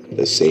later,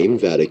 the same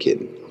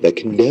Vatican that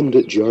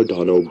condemned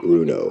Giordano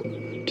Bruno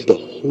to the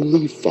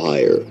holy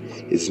fire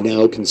is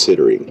now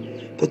considering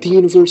that the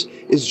universe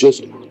is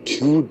just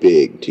too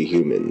big to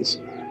humans.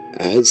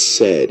 As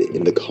said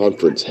in the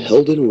conference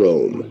held in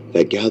Rome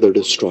that gathered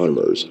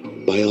astronomers,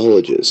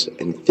 biologists,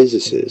 and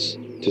physicists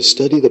to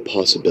study the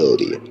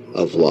possibility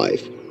of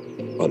life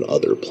on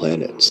other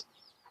planets.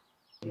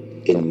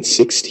 In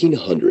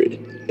 1600,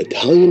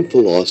 Italian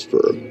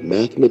philosopher,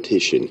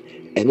 mathematician,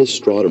 and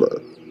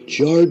astronomer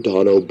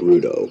Giordano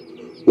Bruno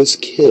was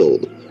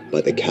killed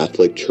by the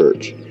Catholic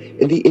Church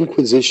in the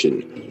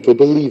Inquisition for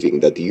believing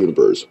that the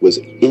universe was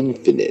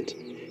infinite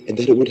and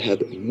that it would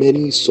have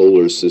many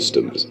solar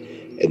systems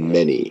and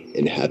many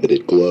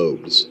inhabited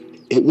globes.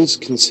 It was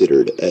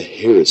considered a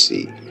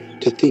heresy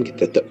to think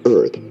that the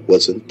Earth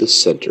wasn't the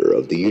center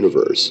of the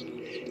universe,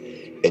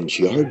 and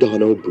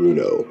Giordano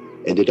Bruno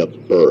ended up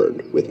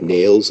burned with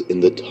nails in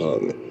the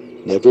tongue,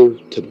 never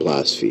to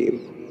blaspheme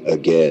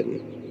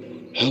again.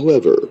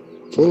 However,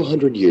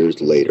 400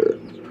 years later,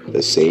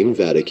 the same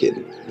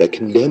Vatican that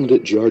condemned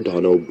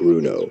Giordano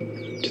Bruno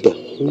to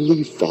the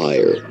holy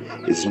fire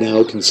is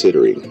now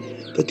considering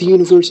that the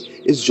universe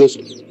is just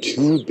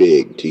too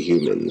big to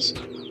humans.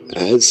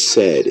 As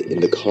said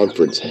in the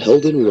conference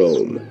held in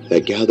Rome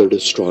that gathered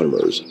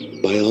astronomers,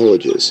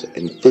 biologists,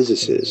 and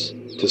physicists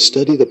to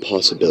study the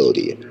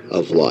possibility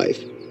of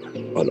life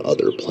on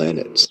other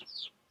planets.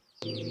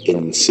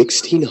 In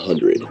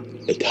 1600,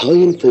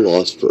 Italian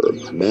philosopher,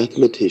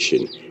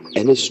 mathematician,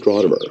 and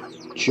astronomer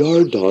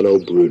Giordano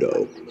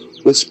Bruno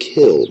was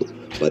killed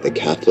by the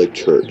Catholic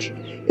Church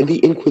in the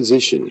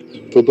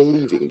Inquisition for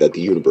believing that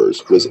the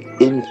universe was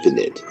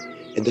infinite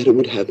and that it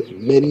would have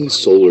many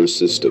solar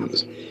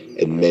systems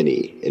and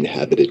many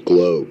inhabited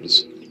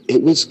globes.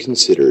 It was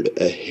considered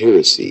a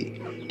heresy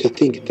to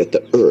think that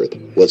the Earth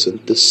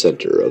wasn't the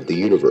center of the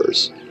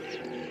universe,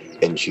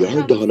 and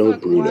Giordano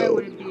Bruno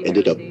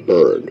ended up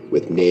burned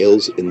with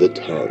nails in the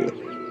tongue,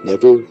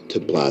 never to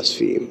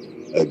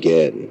blaspheme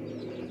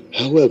again.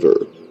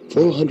 However,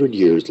 400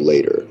 years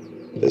later,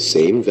 The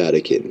same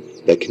Vatican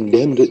that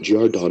condemned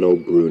Giordano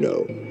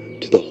Bruno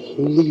to the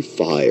holy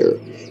fire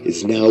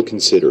is now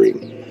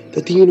considering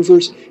that the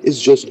universe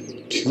is just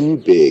too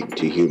big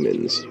to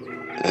humans.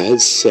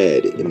 As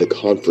said in the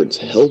conference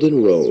held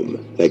in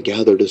Rome that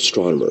gathered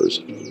astronomers,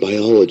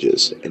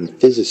 biologists, and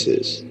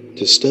physicists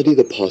to study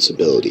the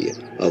possibility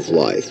of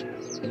life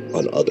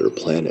on other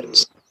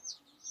planets.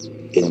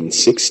 In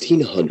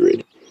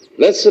 1600,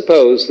 let's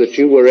suppose that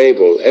you were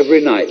able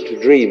every night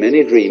to dream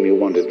any dream you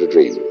wanted to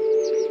dream,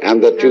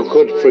 and that you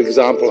could, for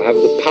example, have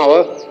the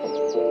power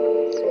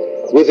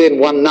within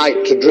one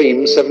night to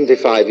dream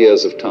 75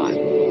 years of time,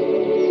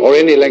 or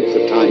any length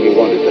of time you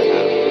wanted to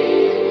have.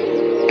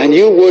 And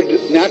you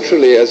would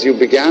naturally, as you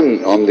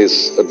began on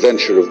this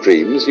adventure of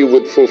dreams, you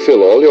would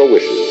fulfill all your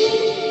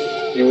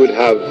wishes. You would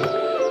have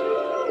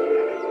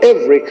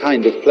every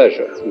kind of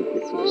pleasure you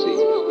could conceive.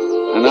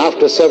 And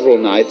after several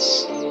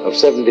nights of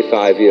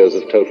 75 years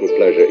of total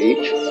pleasure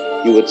each,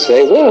 you would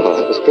say, wow,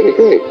 that was pretty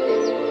great.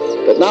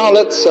 But now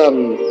let's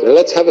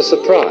have a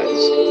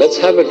surprise. Let's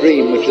have a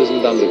dream which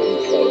isn't under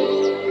control.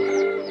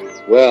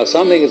 Well,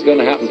 something is going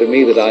to happen to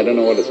me that I don't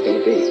know what it's going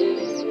to be.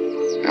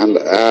 And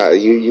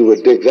you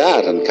would dig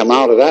that and come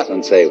out of that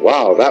and say,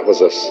 wow, that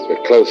was a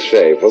close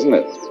shave, wasn't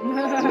it?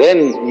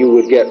 Then you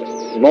would get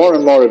more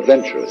and more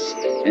adventurous,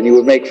 and you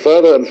would make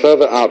further and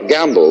further out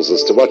gambles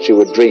as to what you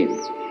would dream.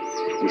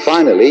 And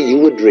finally, you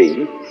would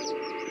dream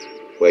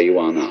where you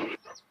are now.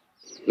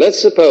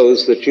 Let's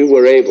suppose that you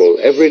were able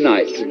every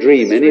night to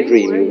dream any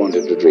dream you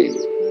wanted to dream,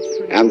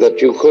 and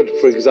that you could,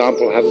 for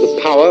example, have the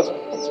power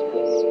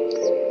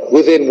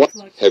within one...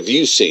 Have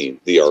you seen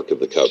the Ark of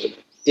the Covenant?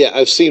 Yeah,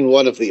 I've seen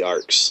one of the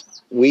arks.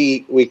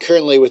 We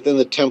currently, within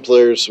the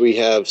Templars, we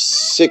have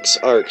 6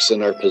 arks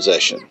in our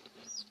possession.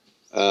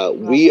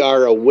 We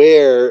are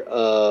aware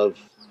of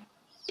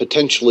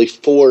potentially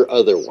 4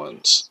 other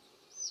ones.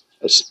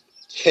 That's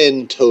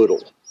 10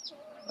 total.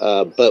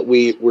 But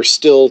we're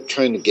still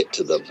trying to get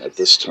to them at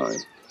this time.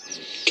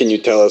 Can you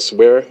tell us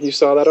where you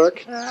saw that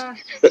ark?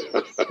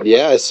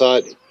 Yeah, I saw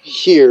it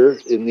here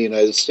in the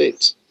United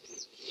States.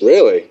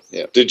 Really?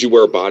 Yeah. Did you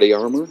wear body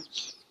armor?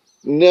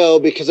 No,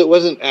 because it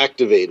wasn't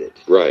activated.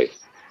 Right.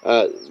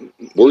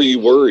 Were you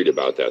worried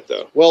about that,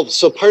 though? Well,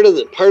 so part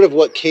of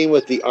what came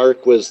with the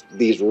ark was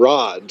these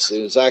rods. It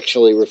was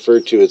actually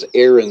referred to as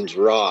Aaron's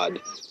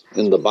rod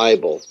in the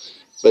Bible.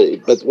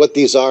 But what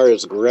these are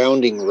is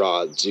grounding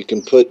rods. You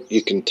can take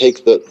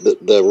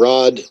the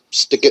rod,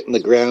 stick it in the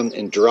ground,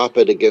 and drop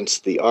it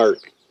against the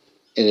ark,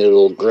 and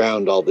it'll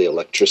ground all the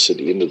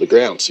electricity into the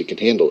ground so you can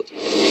handle it.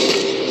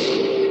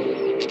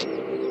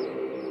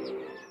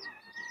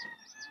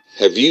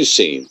 Have you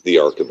seen the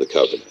Ark of the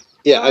Covenant?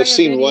 Yeah, I've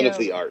seen one of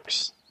the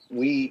arks.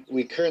 We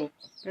currently...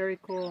 Very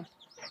cool.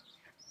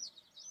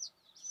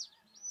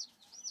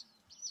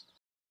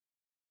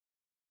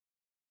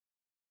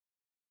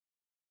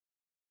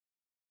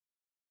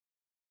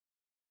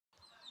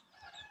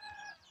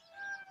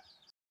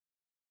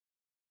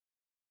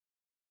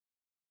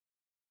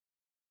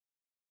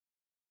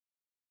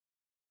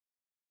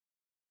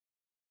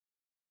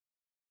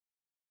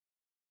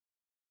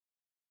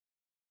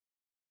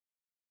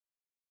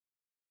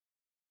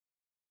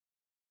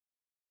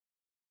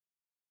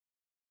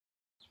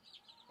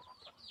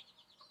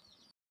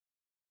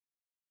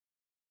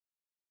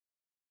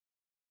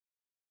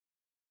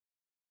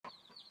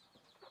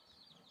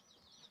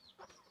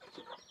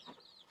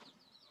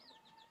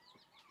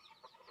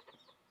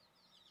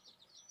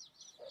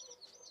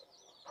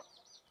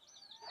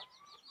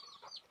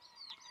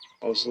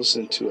 I was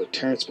listening to a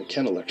Terence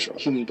McKenna lecture.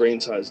 Human brain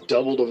size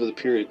doubled over the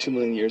period of 2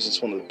 million years.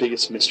 It's one of the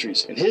biggest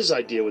mysteries. And his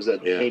idea was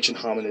that ancient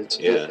hominids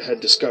had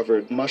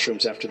discovered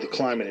mushrooms after the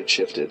climate had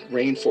shifted.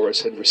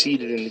 Rainforests had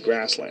receded into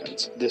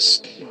grasslands.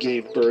 This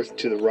gave birth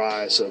to the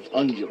rise of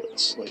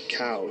ungulates, like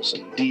cows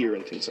and deer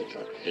and things like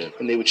that. Yeah.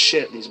 And they would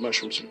shit. These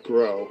mushrooms would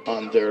grow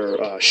on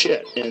their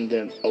shit. And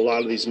then a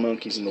lot of these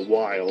monkeys in the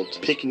wild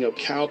picking up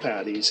cow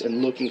patties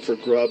and looking for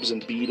grubs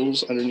and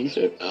beetles underneath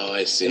it. Oh,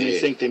 I see. And they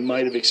think they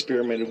might have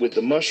experimented with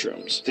the mushrooms.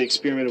 They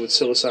experimented with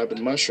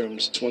psilocybin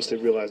mushrooms once they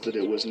realized that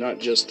it was not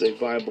just a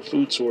viable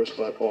food source,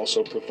 but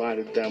also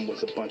provided them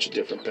with a bunch of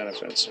different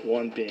benefits.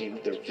 One being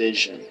their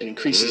vision. It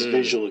increases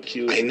visual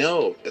acuity. I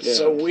know. It's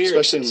so weird.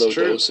 Especially in It's low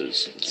true.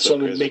 doses. So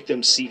it would make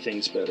them see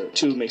things better.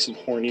 2, it makes them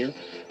hornier,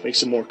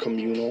 makes them more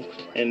communal,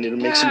 and it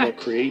makes them more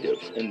creative.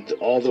 And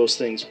all those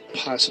things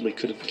possibly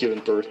could have given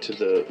birth to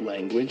the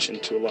language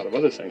and to a lot of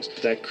other things.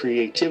 That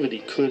creativity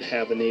could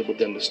have enabled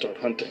them to start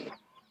hunting.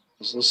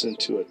 I was listening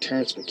to a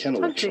Terence McKenna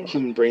lecture.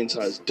 Human brain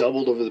size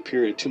doubled over the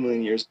period of 2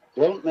 million years.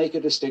 Don't make a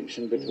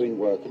distinction between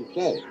work and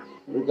play.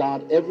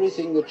 Regard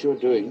everything that you're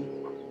doing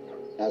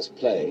as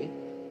play.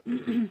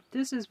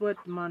 This is what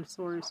the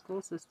Montessori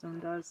school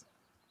system does.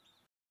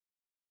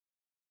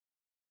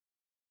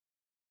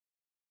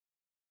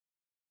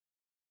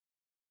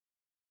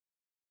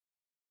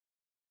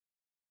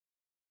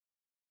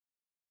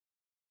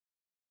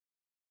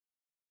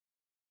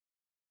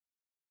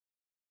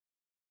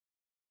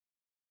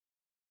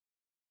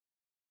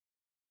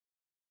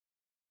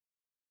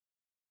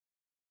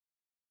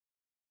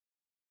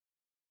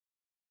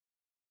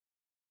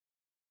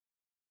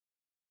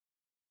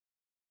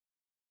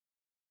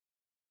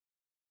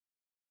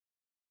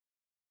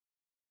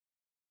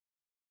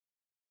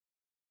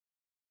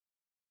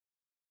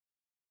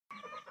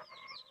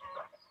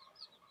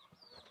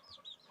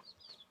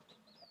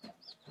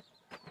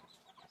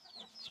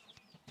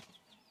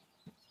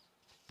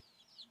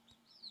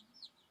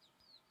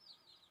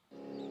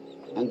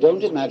 And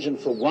don't imagine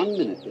for 1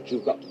 minute that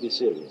you've got to be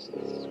serious.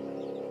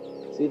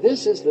 See,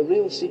 this is the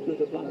real secret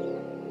of life.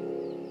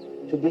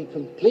 To be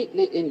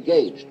completely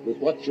engaged with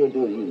what you're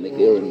doing in the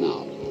here and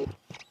now.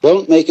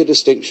 Don't make a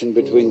distinction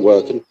between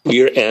work and...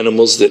 We are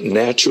animals that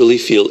naturally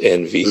feel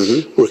envy.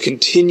 We're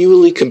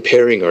continually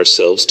comparing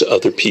ourselves to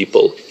other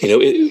people. You know,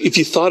 if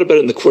you thought about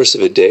it in the course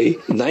of a day,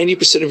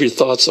 90% of your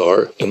thoughts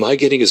are, am I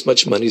getting as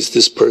much money as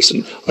this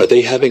person? Are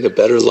they having a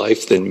better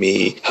life than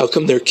me? How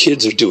come their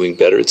kids are doing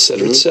better,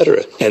 etc.,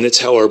 etc.? And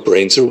it's how our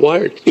brains are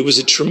wired. It was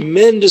a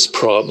tremendous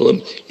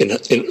problem in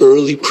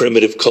early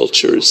primitive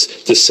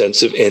cultures, the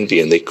sense of envy,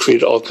 and they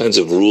created all kinds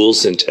of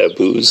rules and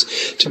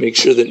taboos to make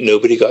sure that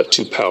nobody got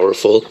too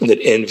powerful and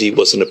that envy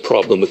wasn't a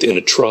problem within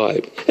a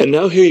tribe. And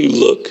now here you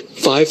look,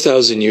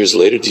 5,000 years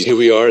later, here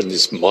we are in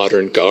these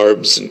modern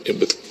garbs and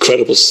with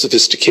incredible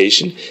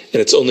sophistication,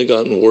 and it's only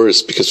gotten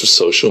worse because of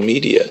social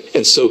media.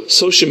 And so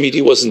social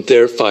media wasn't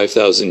there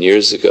 5,000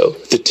 years ago.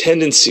 The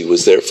tendency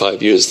was there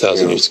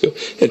 5,000 years ago.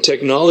 And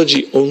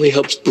technology only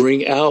helps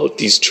bring out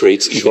these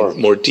traits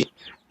even more deeply.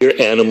 We're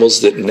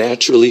animals that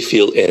naturally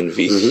feel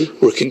envy.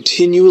 We're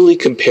continually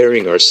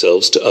comparing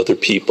ourselves to other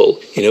people.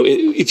 You know,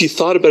 if you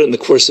thought about it in the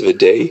course of a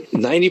day,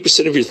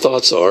 90% of your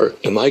thoughts are,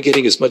 am I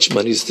getting as much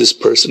money as this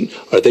person?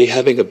 Are they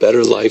having a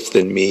better life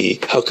than me?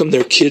 How come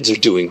their kids are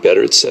doing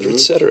better, etc.,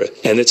 etc.?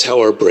 And it's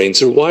how our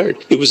brains are wired.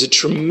 It was a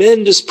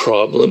tremendous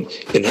problem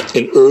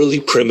in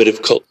early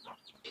primitive culture.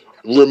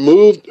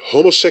 Removed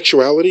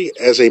homosexuality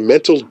as a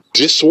mental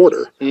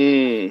disorder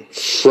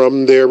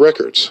from their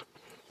records,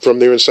 from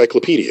their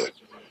encyclopedia.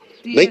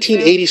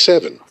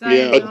 1987,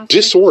 a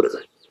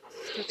disorder.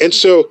 And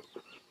so,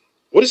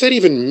 what does that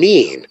even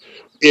mean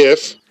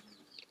if,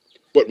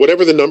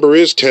 whatever the number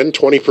is, 10,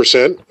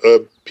 20%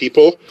 of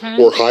people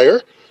or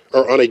higher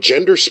are on a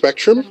gender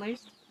spectrum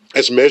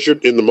as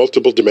measured in the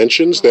multiple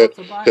dimensions that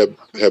have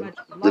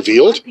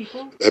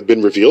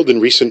been revealed in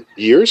recent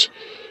years?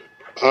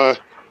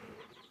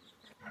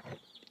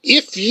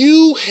 If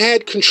you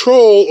had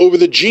control over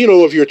the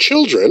genome of your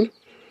children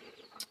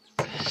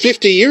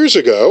 50 years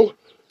ago,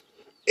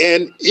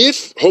 and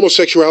if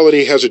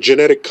homosexuality has a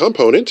genetic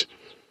component,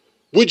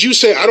 would you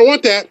say, I don't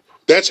want that?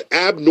 That's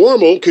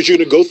abnormal, because you're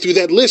going to go through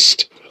that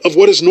list of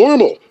what is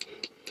normal.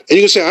 And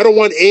you can say, I don't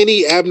want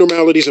any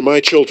abnormalities in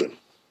my children.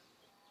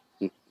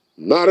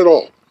 Not at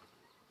all.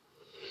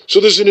 So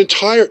there's an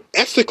entire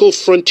ethical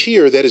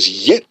frontier that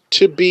is yet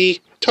to be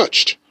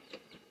touched.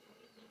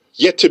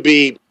 Yet to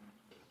be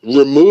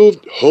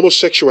removed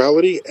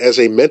homosexuality as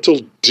a mental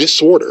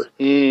disorder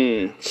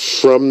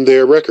from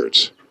their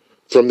records,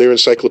 from their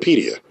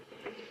encyclopedia.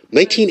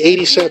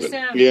 1987,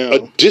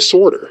 a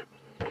disorder.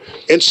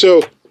 And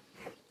so,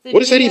 what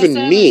does that even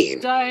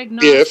mean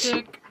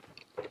if,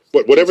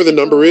 whatever the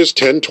number is,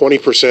 10,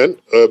 20%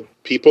 of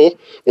people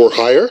or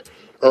higher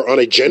are on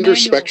a gender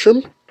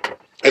spectrum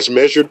as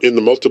measured in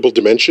the multiple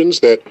dimensions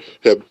that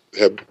have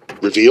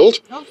revealed,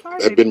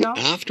 have been...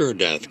 After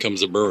death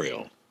comes a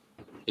burial.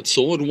 And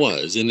so it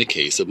was in the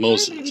case of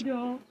Moses.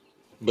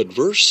 But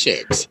verse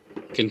 6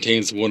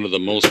 contains one of the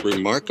most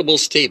remarkable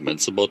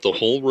statements about the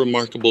whole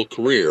remarkable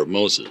career of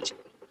Moses.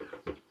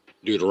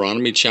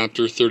 Deuteronomy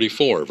chapter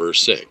 34,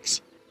 verse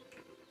 6.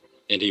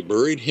 And he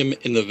buried him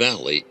in the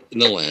valley in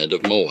the land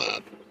of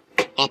Moab,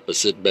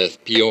 opposite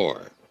Beth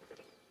Peor.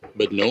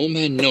 But no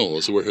man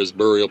knows where his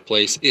burial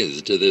place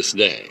is to this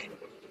day.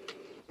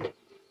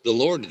 The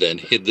Lord then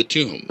hid the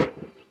tomb.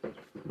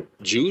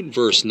 Jude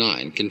verse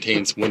 9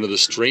 contains one of the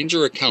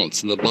stranger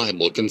accounts in the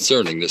Bible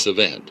concerning this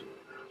event.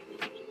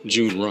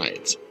 Jude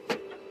writes,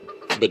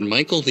 But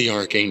Michael the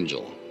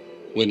archangel,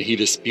 when he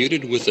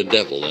disputed with the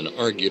devil and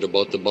argued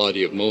about the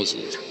body of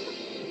Moses,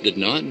 did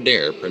not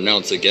dare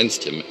pronounce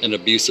against him an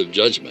abusive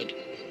judgment,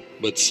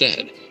 but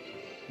said,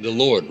 The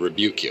Lord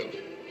rebuke you.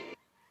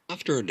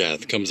 After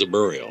death comes a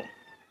burial.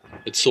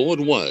 And so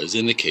it was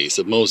in the case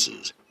of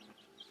Moses.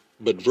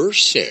 But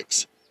verse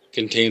 6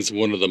 contains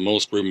one of the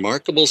most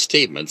remarkable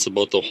statements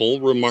about the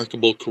whole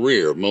remarkable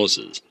career of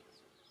Moses.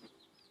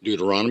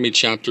 Deuteronomy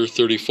chapter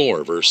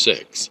 34, verse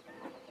 6.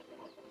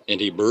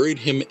 And he buried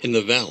him in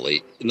the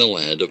valley in the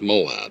land of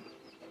Moab,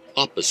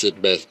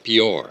 opposite Beth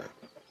Peor.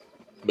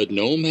 But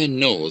no man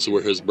knows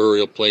where his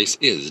burial place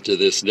is to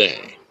this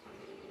day.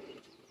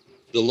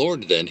 The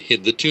Lord then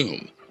hid the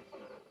tomb.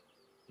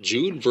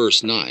 Jude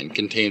verse 9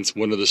 contains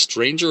one of the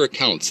stranger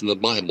accounts in the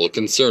Bible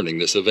concerning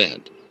this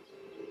event.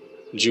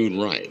 Jude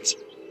writes,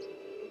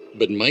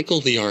 But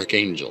Michael the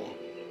archangel,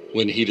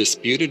 when he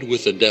disputed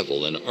with the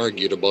devil and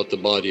argued about the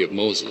body of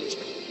Moses,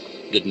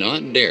 did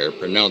not dare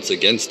pronounce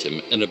against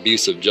him an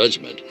abusive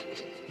judgment,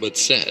 but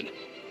said,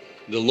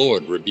 The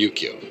Lord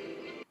rebuke you.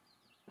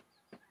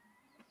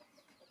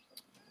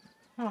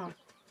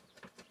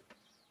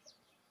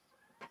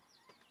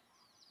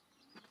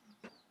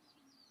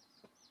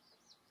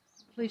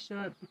 Please show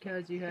up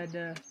because you had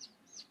to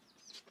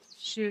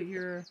shoot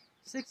your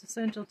 6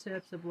 essential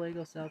tips of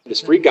Lego self-defense.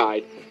 This free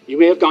guide, you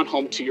may have gone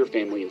home to your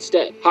family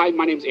instead. Hi,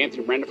 my name is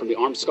Anthony Brenda from the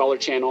Armed Scholar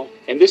channel,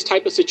 and this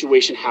type of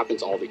situation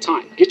happens all the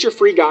time. Get your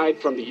free guide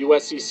from the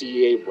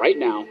USCCEA right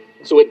now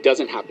so it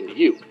doesn't happen to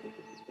you.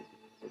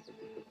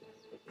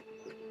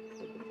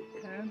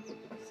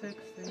 6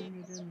 thing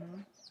you didn't know.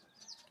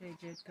 Okay,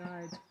 good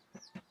guide.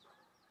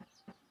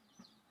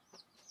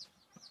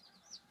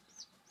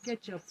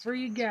 Get your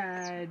free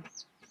guide.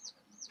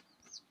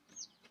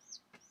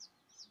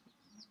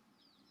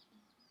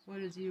 What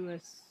is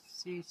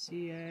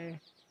USCCA?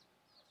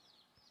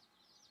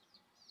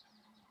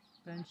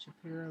 Ben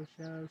Shapiro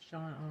show.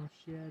 Sean, oh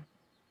shit.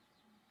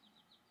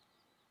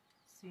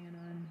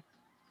 CNN.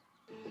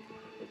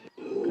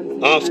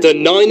 After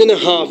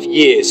 9.5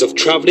 years of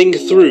travelling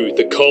through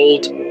the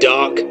cold,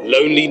 dark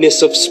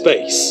loneliness of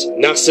space,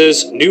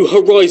 NASA's New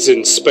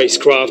Horizons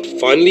spacecraft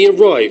finally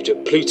arrived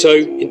at Pluto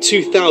in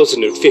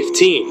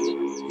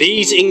 2015.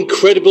 These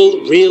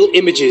incredible real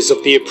images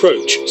of the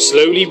approach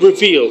slowly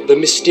reveal the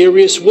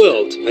mysterious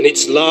world and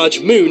its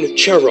large moon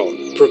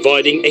Charon,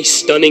 providing a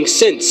stunning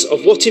sense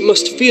of what it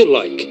must feel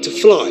like to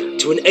fly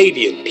to an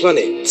alien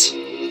planet.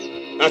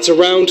 At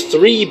around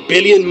 3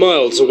 billion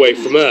miles away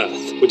from Earth,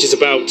 which is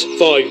about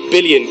 5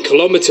 billion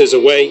kilometers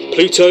away,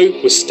 Pluto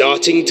was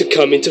starting to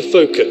come into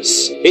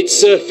focus. Its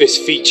surface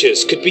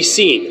features could be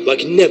seen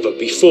like never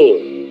before.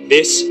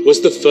 This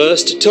was the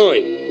first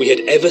time we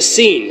had ever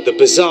seen the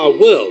bizarre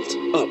world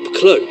up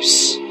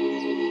close.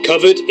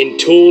 Covered in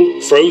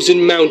tall,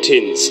 frozen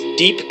mountains,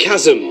 deep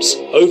chasms,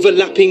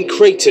 overlapping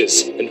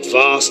craters, and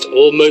vast,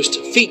 almost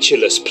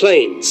featureless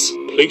plains,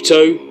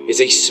 Pluto is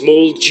a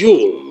small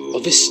jewel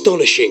of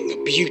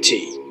astonishing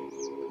beauty.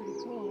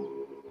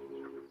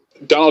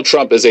 Donald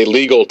Trump is a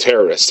legal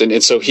terrorist,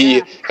 and so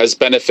he has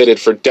benefited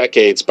for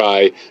decades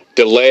by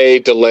delay.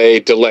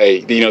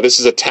 This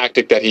is a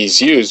tactic that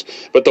he's used,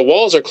 but the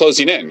walls are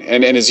closing in.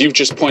 And as you've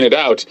just pointed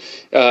out,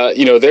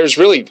 there's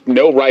really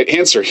no right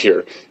answer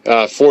here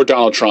for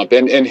Donald Trump.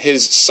 And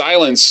his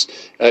silence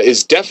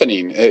is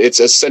deafening. It's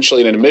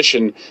essentially an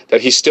admission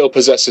that he still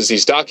possesses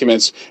these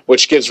documents,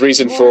 which gives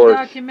reason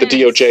for the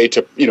DOJ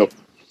to,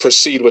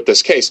 proceed with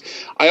this case.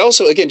 I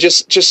also, again,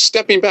 just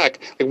stepping back,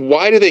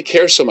 why do they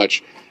care so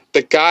much?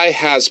 The guy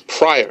has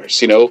priors,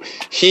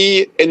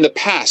 He, in the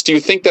past, do you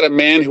think that a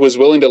man who was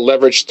willing to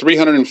leverage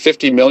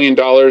 $350 million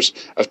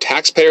of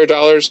taxpayer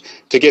dollars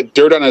to get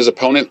dirt on his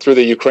opponent through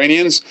the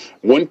Ukrainians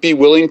wouldn't be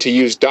willing to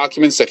use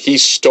documents that he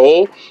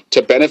stole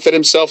to benefit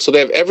himself? So they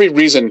have every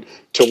reason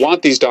to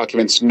want these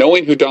documents,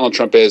 knowing who Donald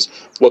Trump is,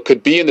 what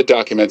could be in the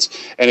documents.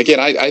 And again,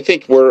 I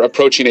think we're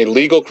approaching a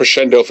legal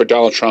crescendo for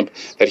Donald Trump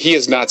that he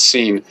has not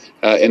seen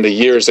in the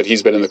years that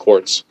he's been in the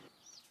courts.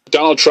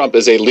 Donald Trump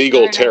is a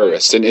legal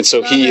terrorist, and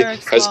so he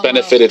has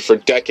benefited for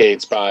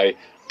decades by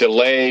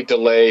delay.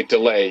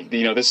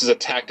 This is a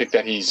tactic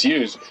that he's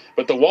used,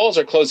 but the walls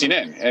are closing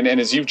in, and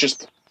as you've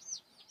just...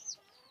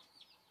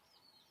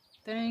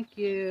 Thank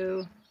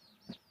you.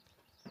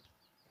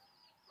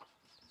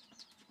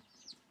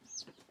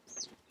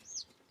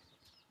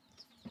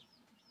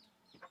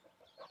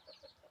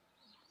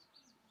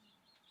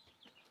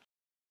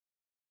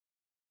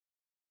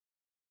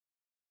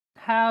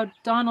 How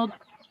Donald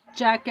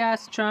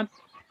Jackass Trump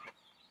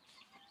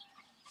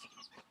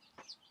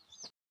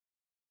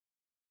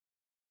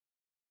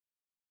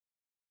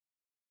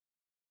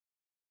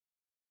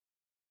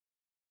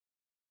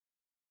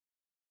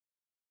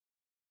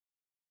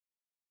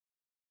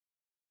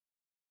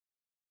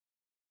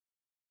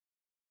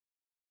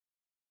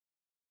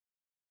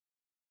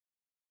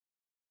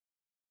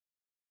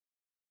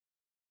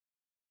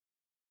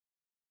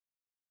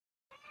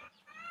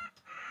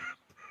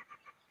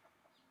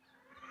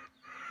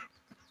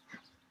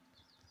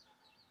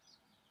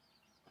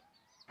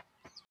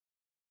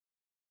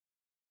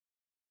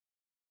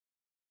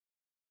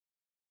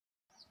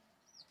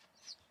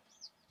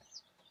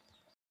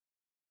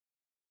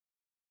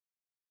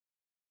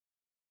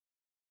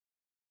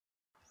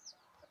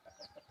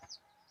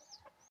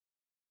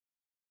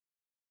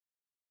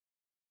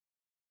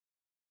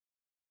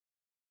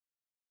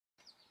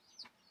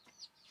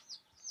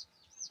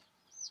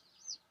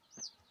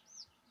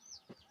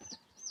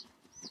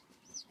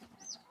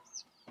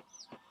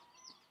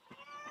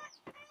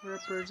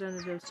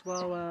Representative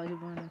Swalwell, he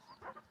wanted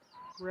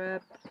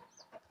Rep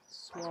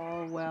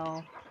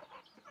Swalwell.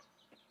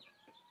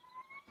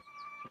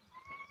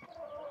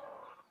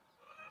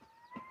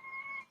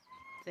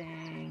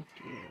 Thank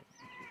you.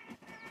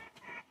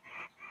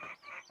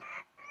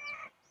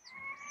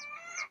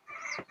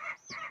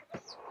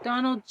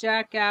 Donald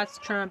Jackass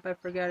Trump, I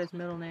forgot his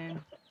middle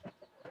name.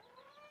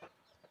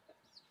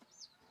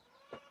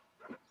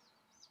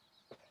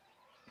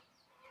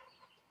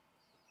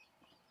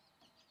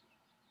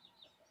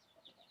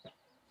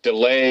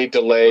 Delay.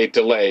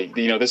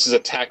 This is a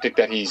tactic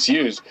that he's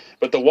used,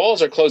 but the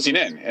walls are closing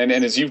in, and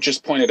as you've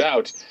just pointed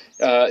out,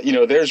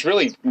 there's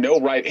really no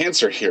right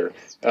answer here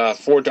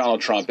for Donald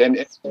Trump.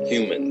 And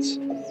humans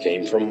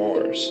came from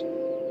Mars.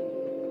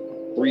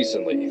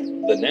 Recently,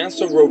 the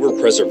NASA rover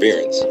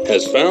Perseverance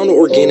has found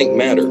organic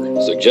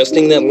matter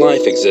suggesting that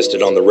life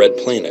existed on the red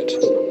planet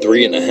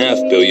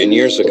 3.5 billion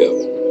years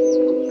ago.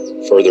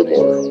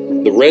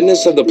 Furthermore, the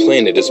redness of the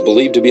planet is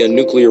believed to be a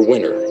nuclear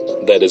winter.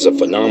 That is a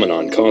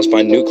phenomenon caused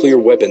by nuclear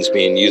weapons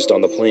being used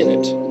on the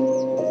planet.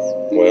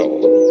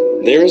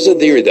 Well, there is a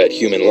theory that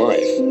human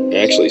life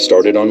actually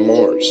started on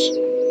Mars.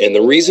 And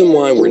the reason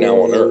why we're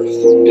now on Earth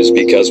is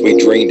because we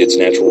drained its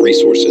natural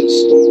resources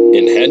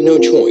and had no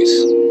choice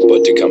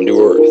but to come to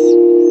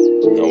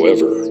Earth.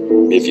 However,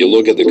 if you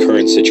look at the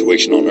current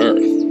situation on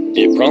Earth,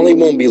 it probably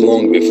won't be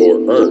long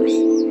before Earth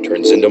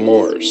turns into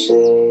Mars.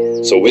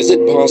 So is it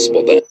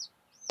possible that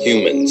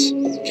humans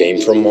came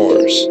from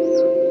Mars?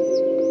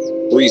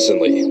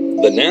 Recently,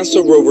 the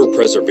NASA rover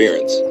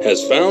Perseverance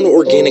has found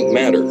organic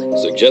matter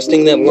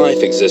suggesting that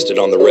life existed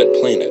on the red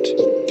planet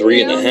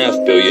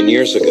 3.5 billion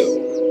years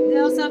ago. They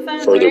also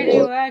found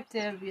Furthermore,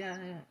 radioactive.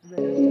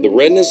 the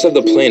redness of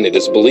the planet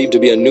is believed to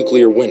be a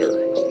nuclear winter.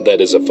 That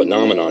is a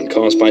phenomenon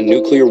caused by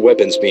nuclear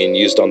weapons being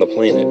used on the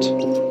planet.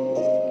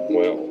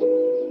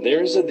 Well,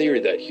 there is a theory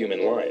that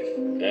human life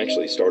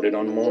actually started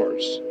on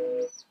Mars.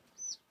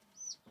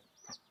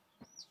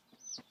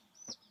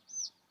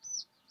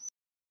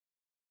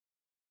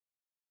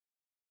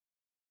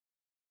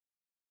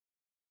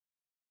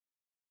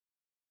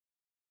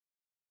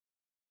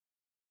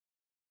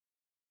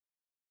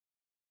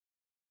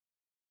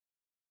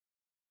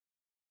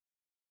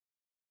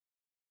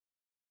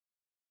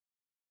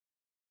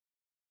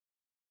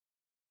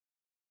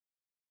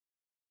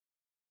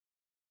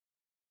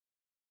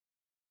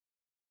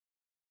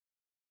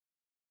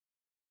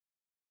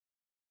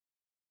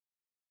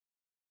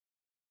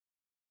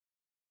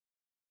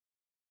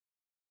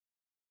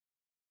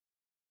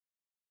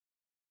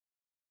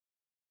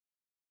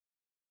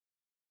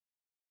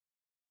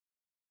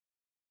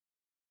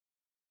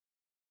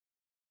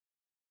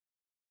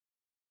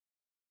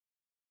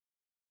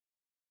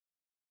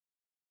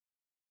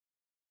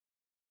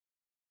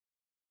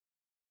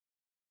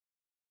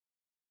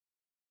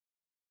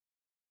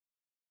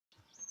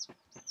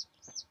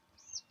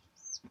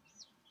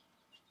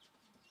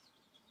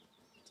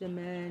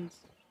 Demand.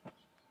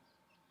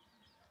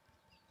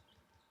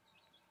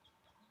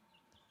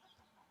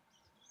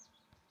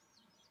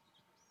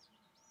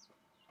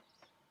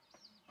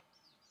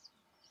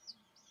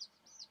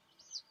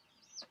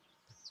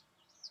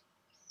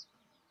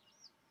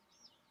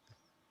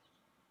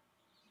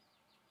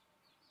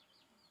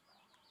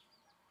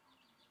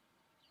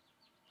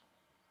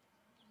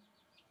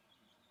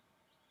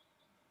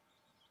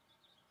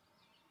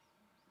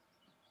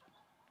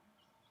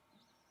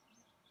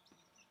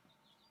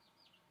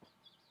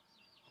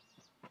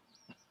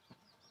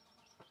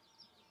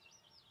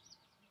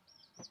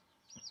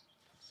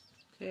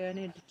 Okay, I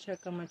need to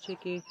check on my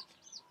chickie.